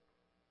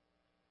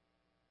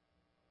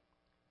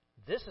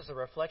 This is a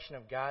reflection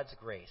of God's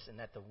grace, in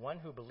that the one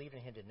who believed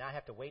in him did not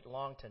have to wait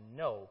long to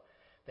know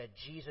that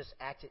Jesus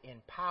acted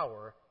in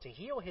power to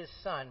heal his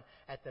son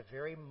at the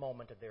very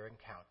moment of their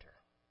encounter.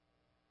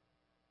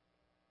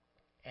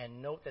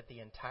 And note that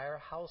the entire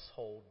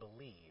household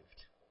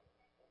believed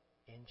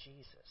in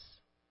Jesus.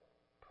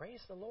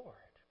 Praise the Lord.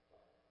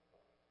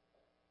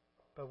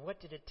 But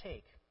what did it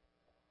take?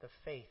 The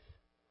faith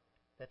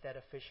that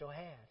official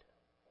had.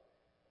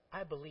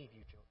 I believe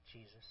you,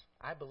 Jesus.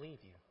 I believe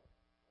you.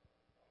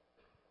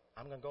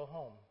 I'm going to go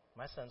home.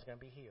 My son's going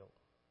to be healed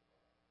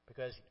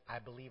because I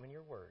believe in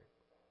your word.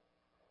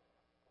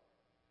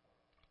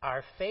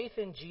 Our faith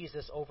in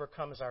Jesus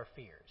overcomes our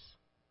fears.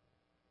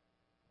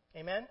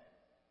 Amen?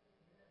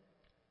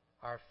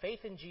 Our faith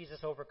in Jesus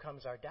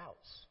overcomes our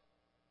doubts.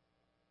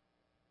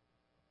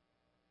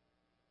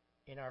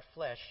 In our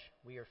flesh,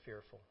 we are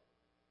fearful.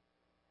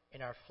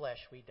 In our flesh,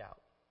 we doubt.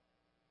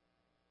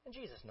 And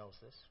Jesus knows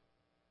this.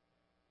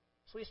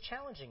 So he's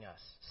challenging us.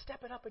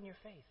 Step it up in your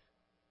faith.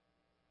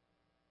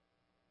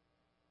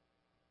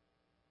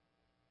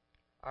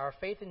 Our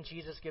faith in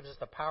Jesus gives us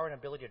the power and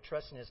ability to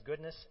trust in his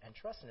goodness and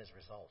trust in his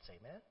results.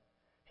 Amen?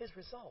 His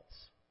results.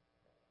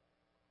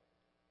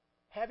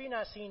 Have you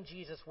not seen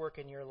Jesus work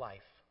in your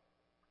life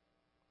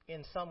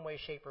in some way,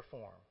 shape, or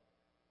form?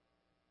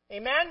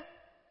 Amen?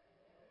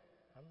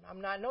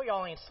 I know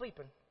y'all ain't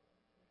sleeping.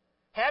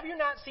 Have you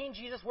not seen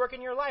Jesus work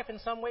in your life in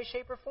some way,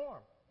 shape, or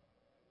form?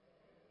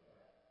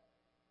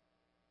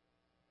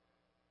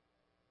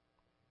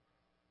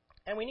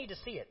 And we need to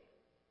see it.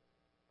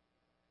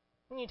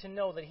 We need to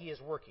know that he is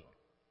working.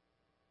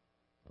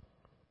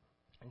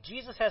 And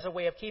Jesus has a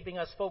way of keeping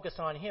us focused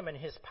on him and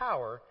his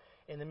power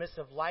in the midst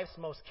of life's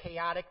most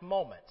chaotic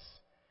moments.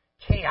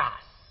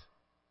 Chaos.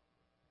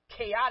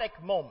 Chaotic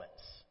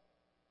moments.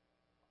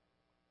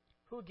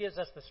 Who gives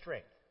us the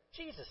strength?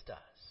 Jesus does.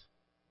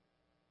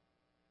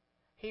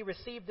 He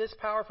received this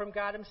power from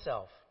God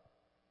himself.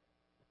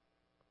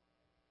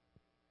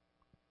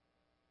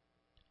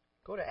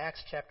 Go to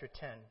Acts chapter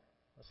 10.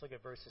 Let's look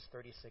at verses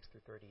 36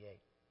 through 38.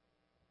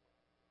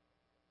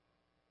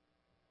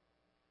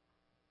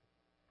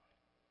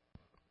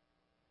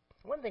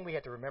 One thing we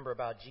have to remember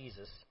about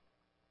Jesus,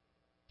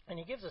 and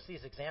he gives us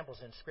these examples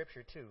in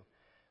Scripture too.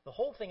 The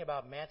whole thing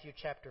about Matthew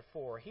chapter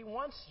 4, he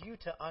wants you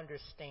to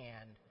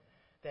understand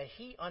that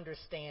he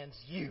understands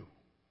you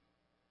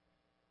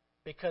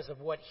because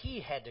of what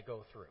he had to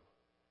go through.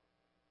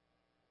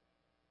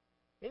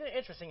 Isn't it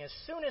interesting? As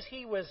soon as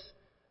he was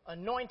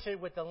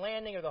anointed with the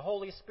landing of the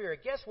Holy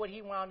Spirit, guess what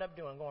he wound up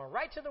doing? Going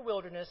right to the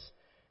wilderness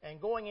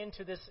and going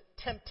into this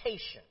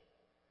temptation.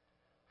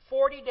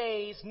 40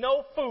 days,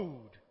 no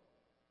food.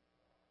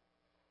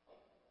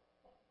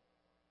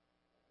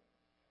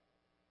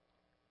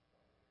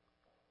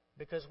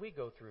 Because we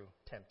go through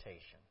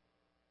temptation.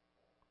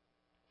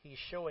 He's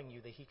showing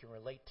you that he can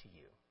relate to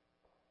you.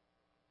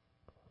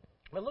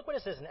 But look what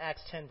it says in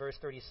Acts 10, verse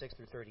 36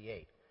 through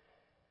 38.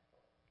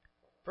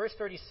 Verse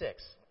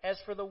 36, as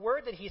for the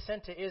word that he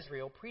sent to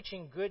Israel,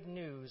 preaching good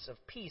news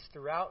of peace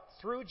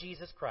through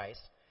Jesus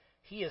Christ,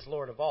 he is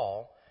Lord of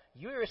all,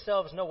 you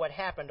yourselves know what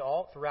happened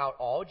throughout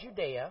all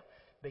Judea,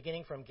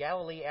 beginning from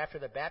Galilee after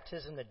the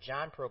baptism that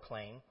John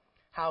proclaimed,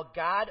 how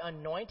God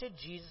anointed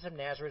Jesus of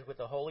Nazareth with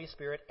the Holy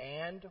Spirit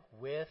and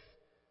with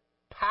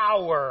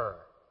power.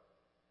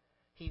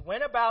 He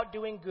went about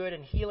doing good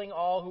and healing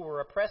all who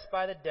were oppressed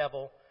by the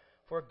devil,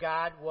 for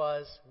God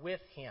was with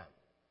him.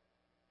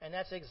 And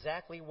that's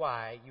exactly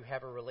why you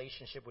have a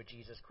relationship with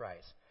Jesus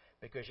Christ,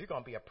 because you're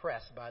going to be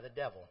oppressed by the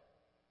devil.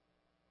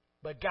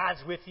 But God's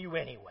with you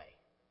anyway,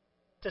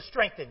 to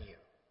strengthen you,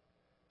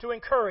 to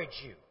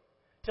encourage you,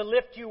 to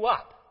lift you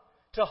up,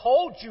 to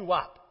hold you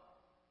up.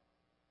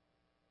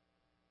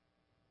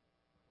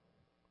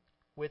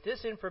 With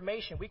this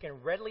information, we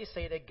can readily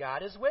say that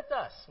God is with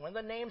us. One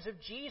of the names of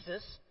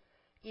Jesus,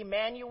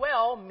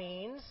 Emmanuel,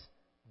 means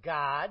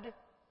God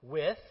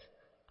with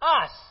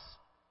us.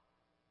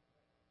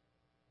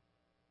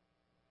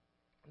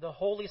 The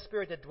Holy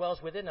Spirit that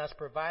dwells within us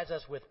provides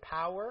us with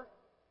power,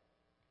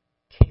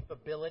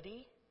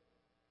 capability,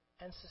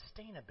 and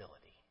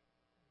sustainability.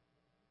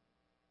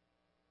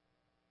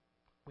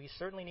 We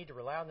certainly need to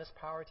rely on this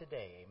power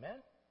today. Amen?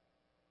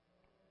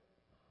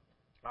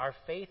 Our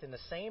faith, in the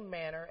same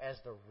manner as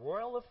the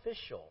royal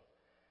official,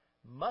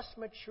 must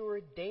mature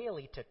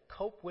daily to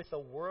cope with a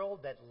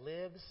world that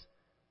lives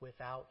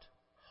without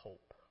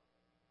hope.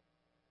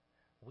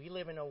 We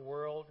live in a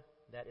world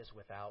that is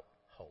without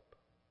hope.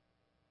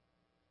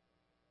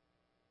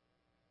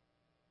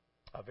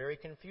 A very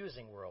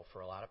confusing world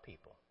for a lot of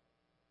people,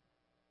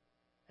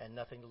 and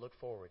nothing to look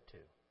forward to.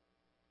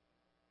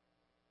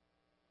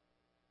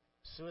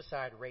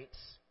 Suicide rates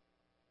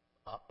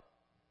up.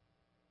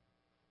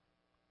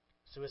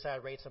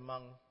 Suicide rates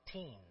among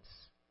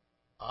teens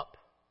up.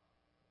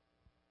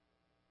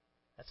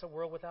 That's a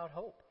world without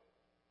hope.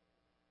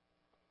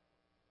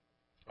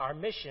 Our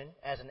mission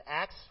as an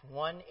Acts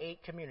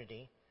 1:8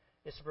 community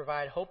is to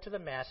provide hope to the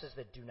masses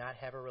that do not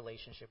have a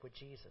relationship with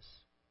Jesus.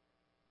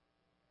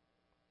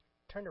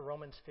 Turn to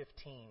Romans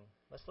 15.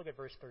 Let's look at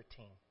verse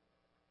 13.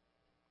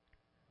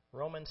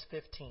 Romans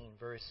 15,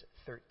 verse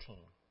 13.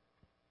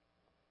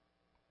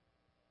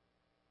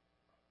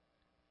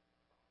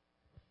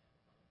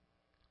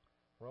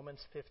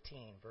 Romans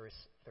 15, verse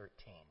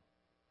 13.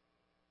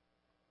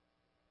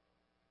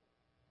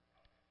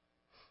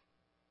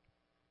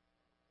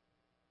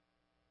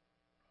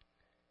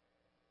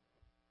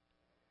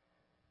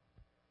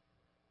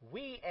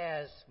 We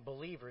as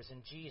believers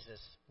in Jesus,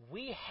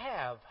 we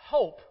have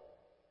hope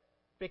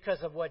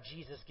because of what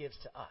Jesus gives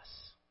to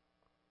us.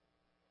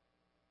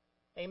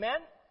 Amen?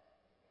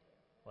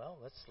 Well,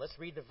 let's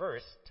read the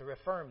verse to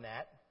affirm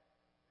that.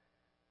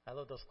 I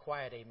love those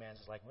quiet amens.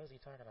 It's like, what is he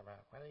talking about?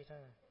 What is he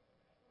saying?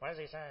 What is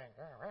he saying?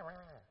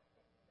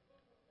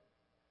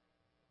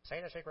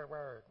 Say the secret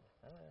word.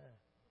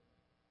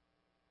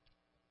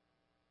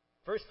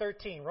 Verse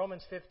 13,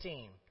 Romans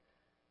 15.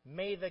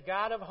 May the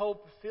God of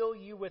hope fill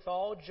you with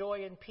all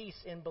joy and peace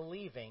in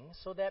believing,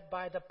 so that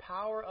by the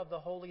power of the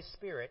Holy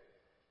Spirit,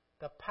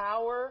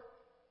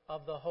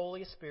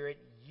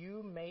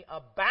 you may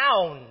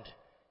abound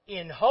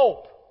in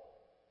hope.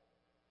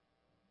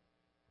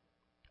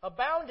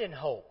 Abound in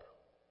hope.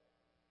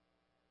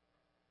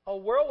 A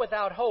world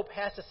without hope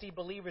has to see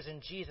believers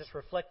in Jesus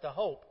reflect the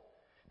hope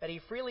that he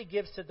freely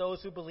gives to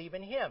those who believe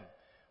in him.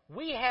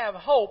 We have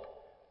hope.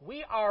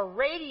 We are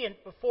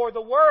radiant before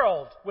the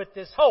world with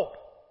this hope.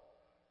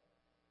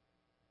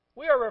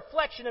 We are a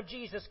reflection of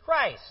Jesus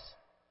Christ.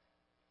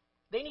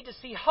 They need to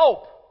see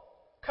hope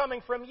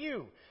coming from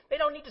you. They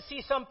don't need to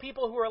see some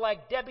people who are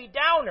like Debbie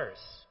Downers.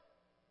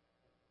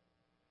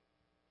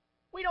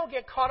 We don't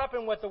get caught up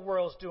in what the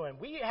world's doing.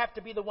 We have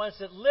to be the ones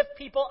that lift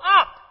people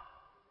up.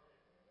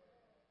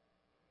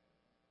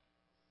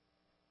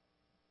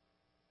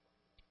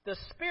 The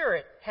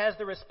Spirit has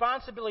the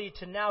responsibility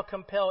to now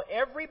compel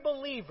every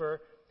believer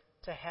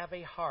to have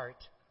a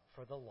heart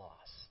for the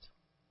lost.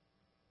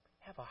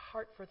 Have a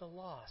heart for the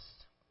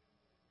lost.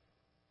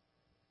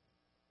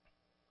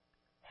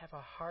 Have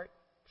a heart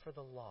for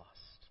the lost.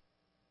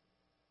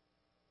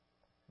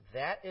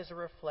 That is a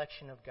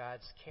reflection of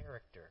God's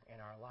character in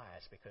our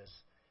lives, because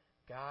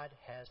God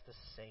has the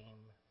same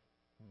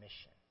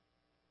mission.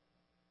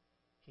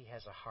 He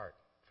has a heart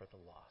for the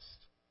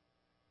lost.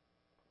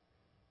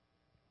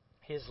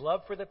 His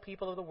love for the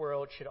people of the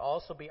world should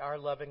also be our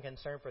love and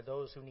concern for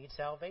those who need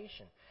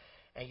salvation.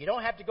 And you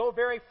don't have to go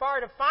very far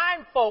to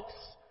find folks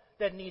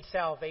that need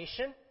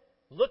salvation.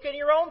 Look in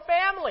your own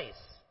families.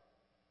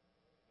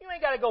 You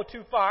ain't got to go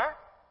too far.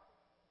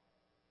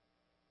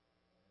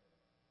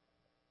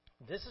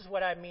 This is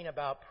what I mean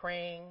about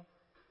praying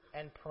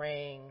and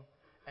praying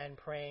and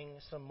praying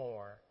some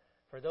more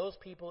for those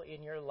people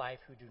in your life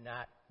who do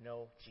not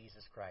know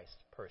Jesus Christ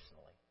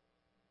personally.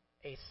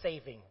 A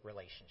saving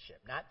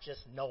relationship. Not just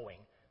knowing,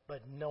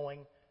 but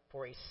knowing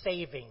for a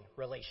saving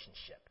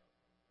relationship.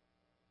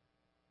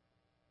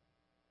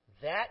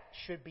 That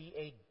should be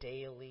a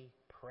daily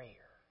prayer.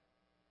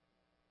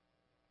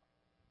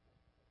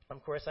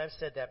 Of course, I've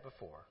said that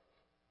before.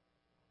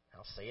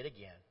 I'll say it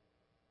again.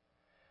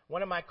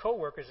 One of my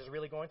coworkers is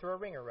really going through a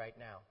ringer right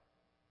now.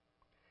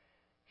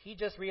 He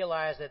just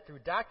realized that through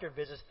doctor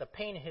visits, the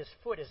pain in his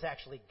foot is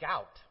actually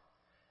gout.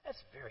 That's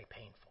very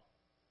painful.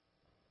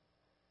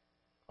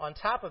 On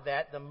top of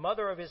that, the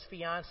mother of his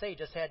fiancée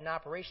just had an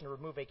operation to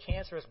remove a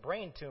cancerous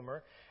brain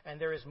tumor, and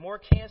there is more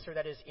cancer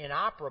that is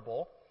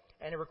inoperable,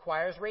 and it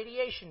requires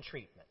radiation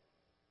treatment.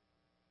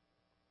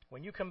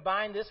 When you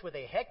combine this with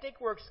a hectic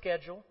work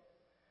schedule,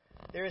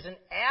 there is an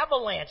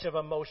avalanche of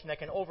emotion that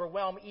can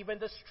overwhelm even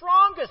the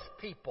strongest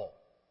people.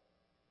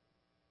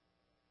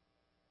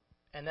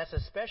 And that's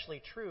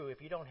especially true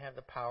if you don't have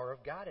the power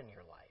of God in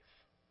your life.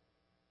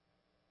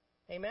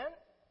 Amen?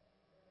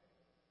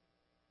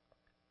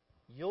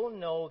 You'll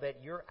know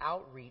that your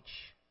outreach,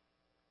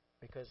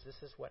 because this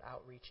is what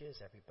outreach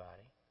is,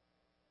 everybody.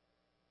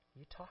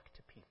 You talk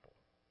to people.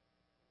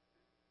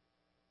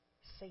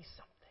 Say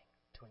something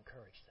to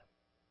encourage them.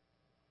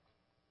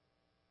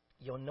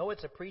 You'll know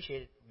it's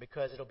appreciated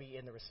because it'll be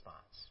in the response.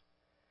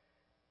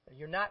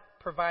 You're not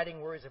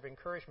providing words of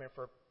encouragement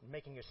for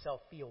making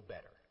yourself feel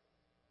better.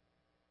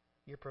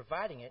 You're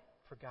providing it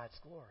for God's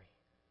glory.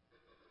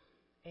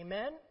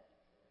 Amen?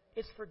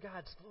 It's for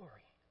God's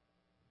glory.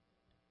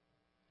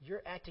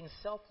 You're acting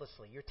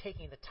selflessly. You're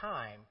taking the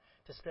time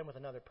to spend with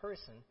another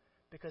person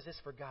because it's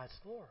for God's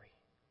glory.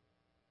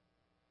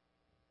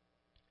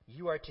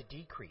 You are to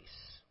decrease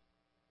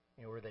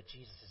in order that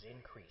Jesus is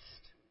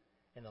increased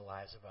in the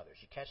lives of others.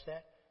 You catch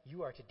that?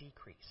 You are to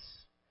decrease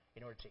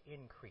in order to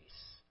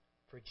increase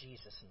for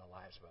Jesus in the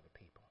lives of other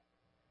people.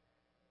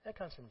 That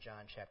comes from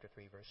John chapter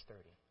 3, verse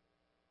 30.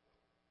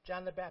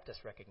 John the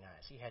Baptist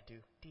recognized he had to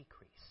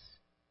decrease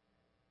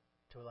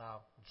to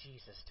allow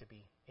Jesus to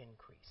be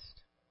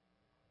increased.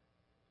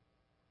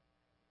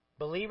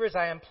 Believers,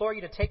 I implore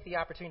you to take the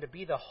opportunity to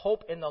be the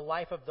hope in the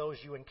life of those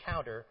you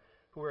encounter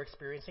who are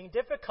experiencing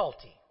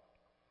difficulty.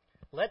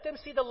 Let them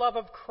see the love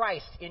of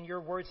Christ in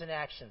your words and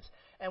actions.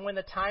 And when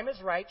the time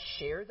is right,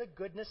 share the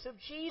goodness of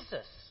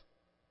Jesus.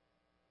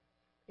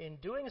 In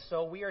doing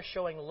so, we are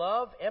showing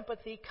love,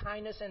 empathy,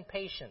 kindness, and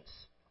patience.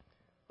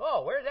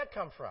 Oh, where did that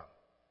come from?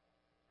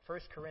 1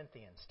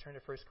 Corinthians. Turn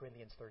to 1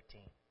 Corinthians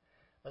 13.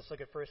 Let's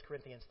look at 1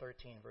 Corinthians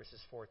 13, verses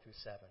 4 through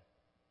 7.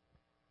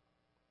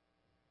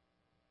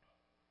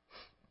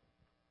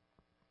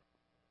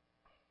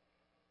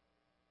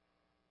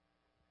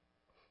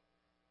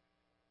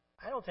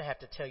 I don't have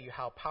to tell you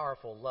how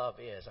powerful love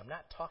is. I'm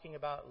not talking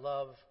about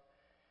love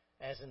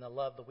as in the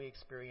love that we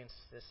experience,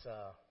 this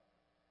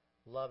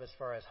love as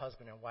far as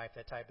husband and wife,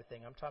 that type of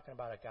thing. I'm talking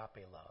about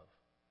agape love.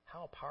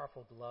 How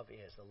powerful love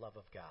is, the love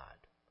of God.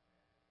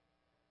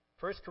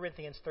 1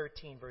 Corinthians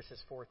 13,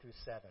 verses 4 through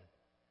 7.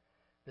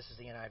 This is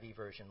the NIV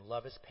version.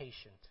 Love is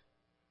patient.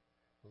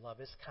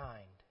 Love is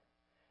kind.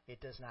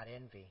 It does not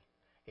envy.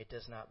 It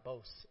does not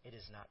boast. It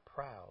is not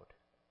proud.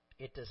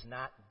 It does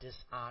not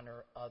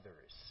dishonor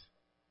others.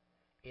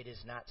 It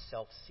is not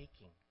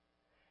self-seeking.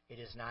 It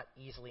is not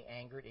easily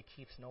angered. It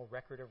keeps no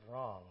record of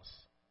wrongs.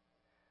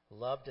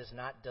 Love does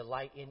not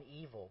delight in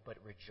evil, but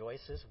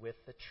rejoices with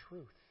the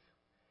truth.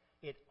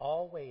 It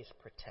always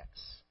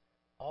protects,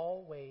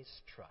 always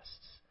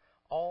trusts,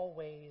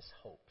 always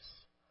hopes,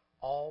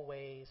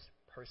 always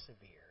perseveres.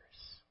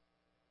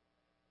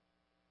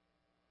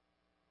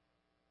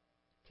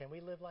 Can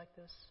we live like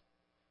this?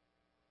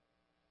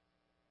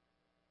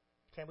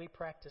 Can we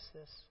practice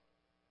this?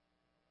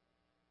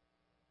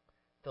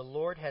 The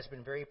Lord has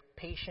been very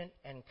patient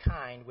and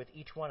kind with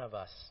each one of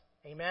us.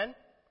 Amen?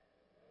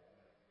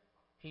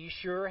 He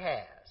sure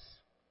has.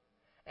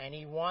 And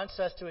He wants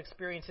us to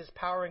experience His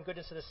power and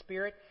goodness of the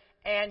Spirit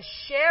and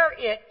share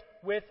it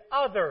with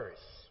others.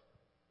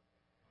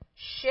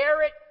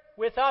 Share it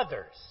with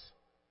others.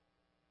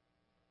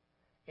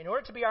 In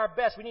order to be our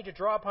best, we need to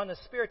draw upon the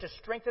Spirit to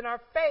strengthen our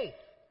faith.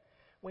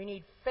 We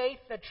need faith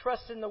that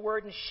trusts in the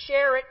Word and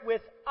share it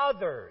with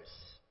others.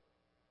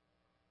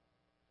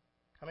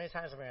 How many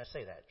times am I going to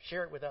say that?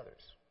 Share it with others.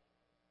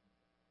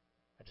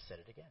 I just said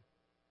it again.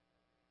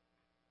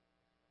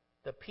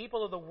 The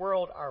people of the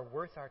world are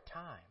worth our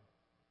time.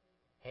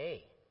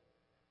 Hey,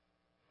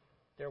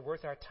 they're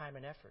worth our time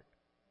and effort.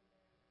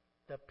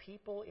 The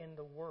people in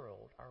the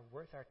world are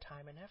worth our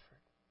time and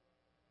effort.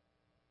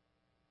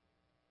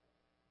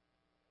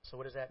 So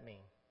what does that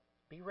mean?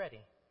 Be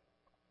ready.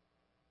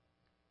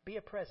 Be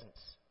a presence.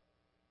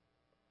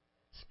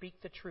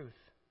 Speak the truth.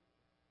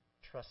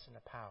 Trust in the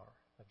power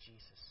of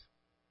Jesus.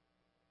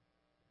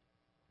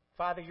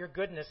 Father, your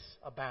goodness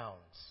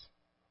abounds.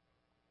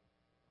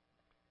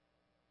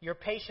 Your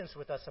patience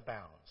with us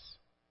abounds.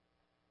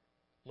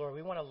 Lord,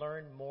 we want to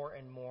learn more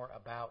and more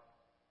about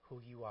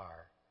who you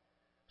are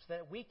so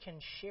that we can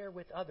share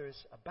with others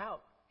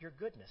about your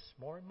goodness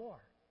more and more.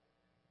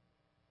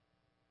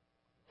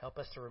 Help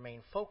us to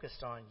remain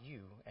focused on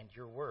you and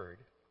your word.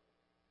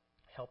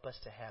 Help us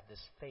to have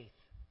this faith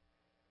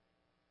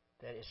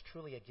that is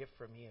truly a gift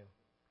from you.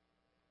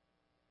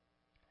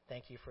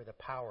 Thank you for the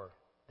power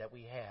that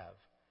we have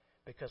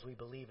because we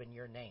believe in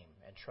your name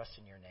and trust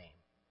in your name.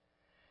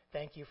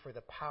 Thank you for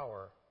the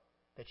power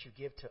that you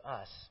give to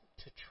us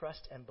to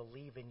trust and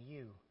believe in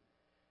you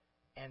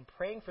and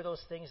praying for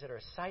those things that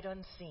are sight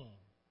unseen,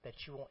 that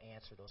you will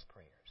answer those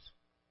prayers.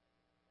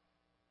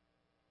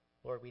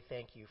 Lord, we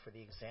thank you for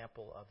the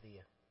example of the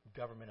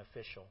government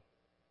official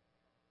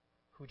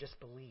who just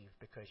believed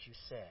because you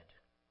said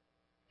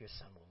your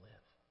son will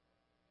live.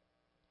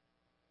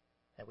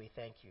 And we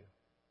thank you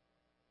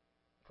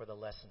for the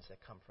lessons that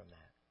come from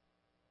that.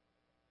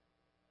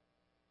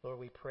 Lord,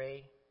 we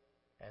pray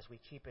as we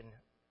keep in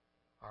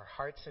our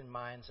hearts and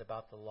minds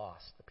about the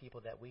lost, the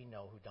people that we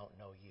know who don't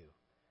know you,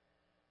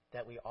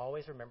 that we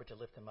always remember to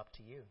lift them up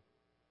to you.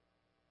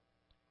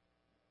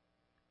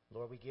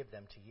 Lord, we give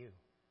them to you.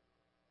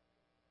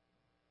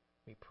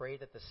 We pray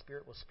that the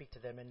Spirit will speak to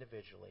them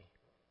individually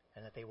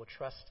and that they will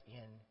trust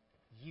in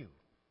you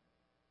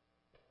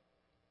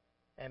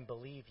and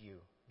believe you,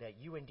 that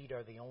you indeed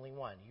are the only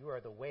one. You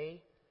are the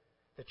way,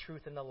 the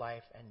truth, and the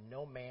life, and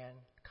no man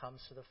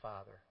comes to the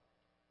Father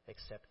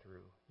except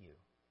through you.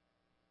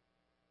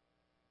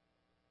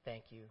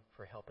 Thank you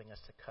for helping us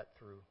to cut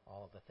through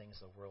all of the things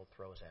the world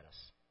throws at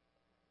us.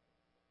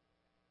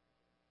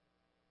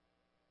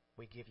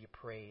 We give you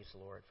praise,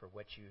 Lord, for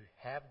what you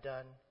have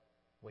done,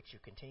 what you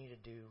continue to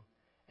do,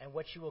 and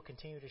what you will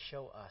continue to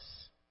show us.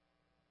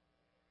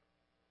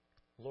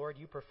 Lord,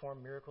 you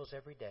perform miracles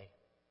every day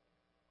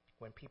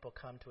when people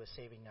come to a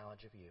saving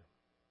knowledge of you.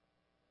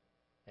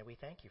 And we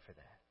thank you for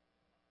that.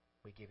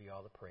 We give you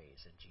all the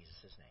praise in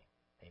Jesus'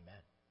 name.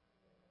 Amen.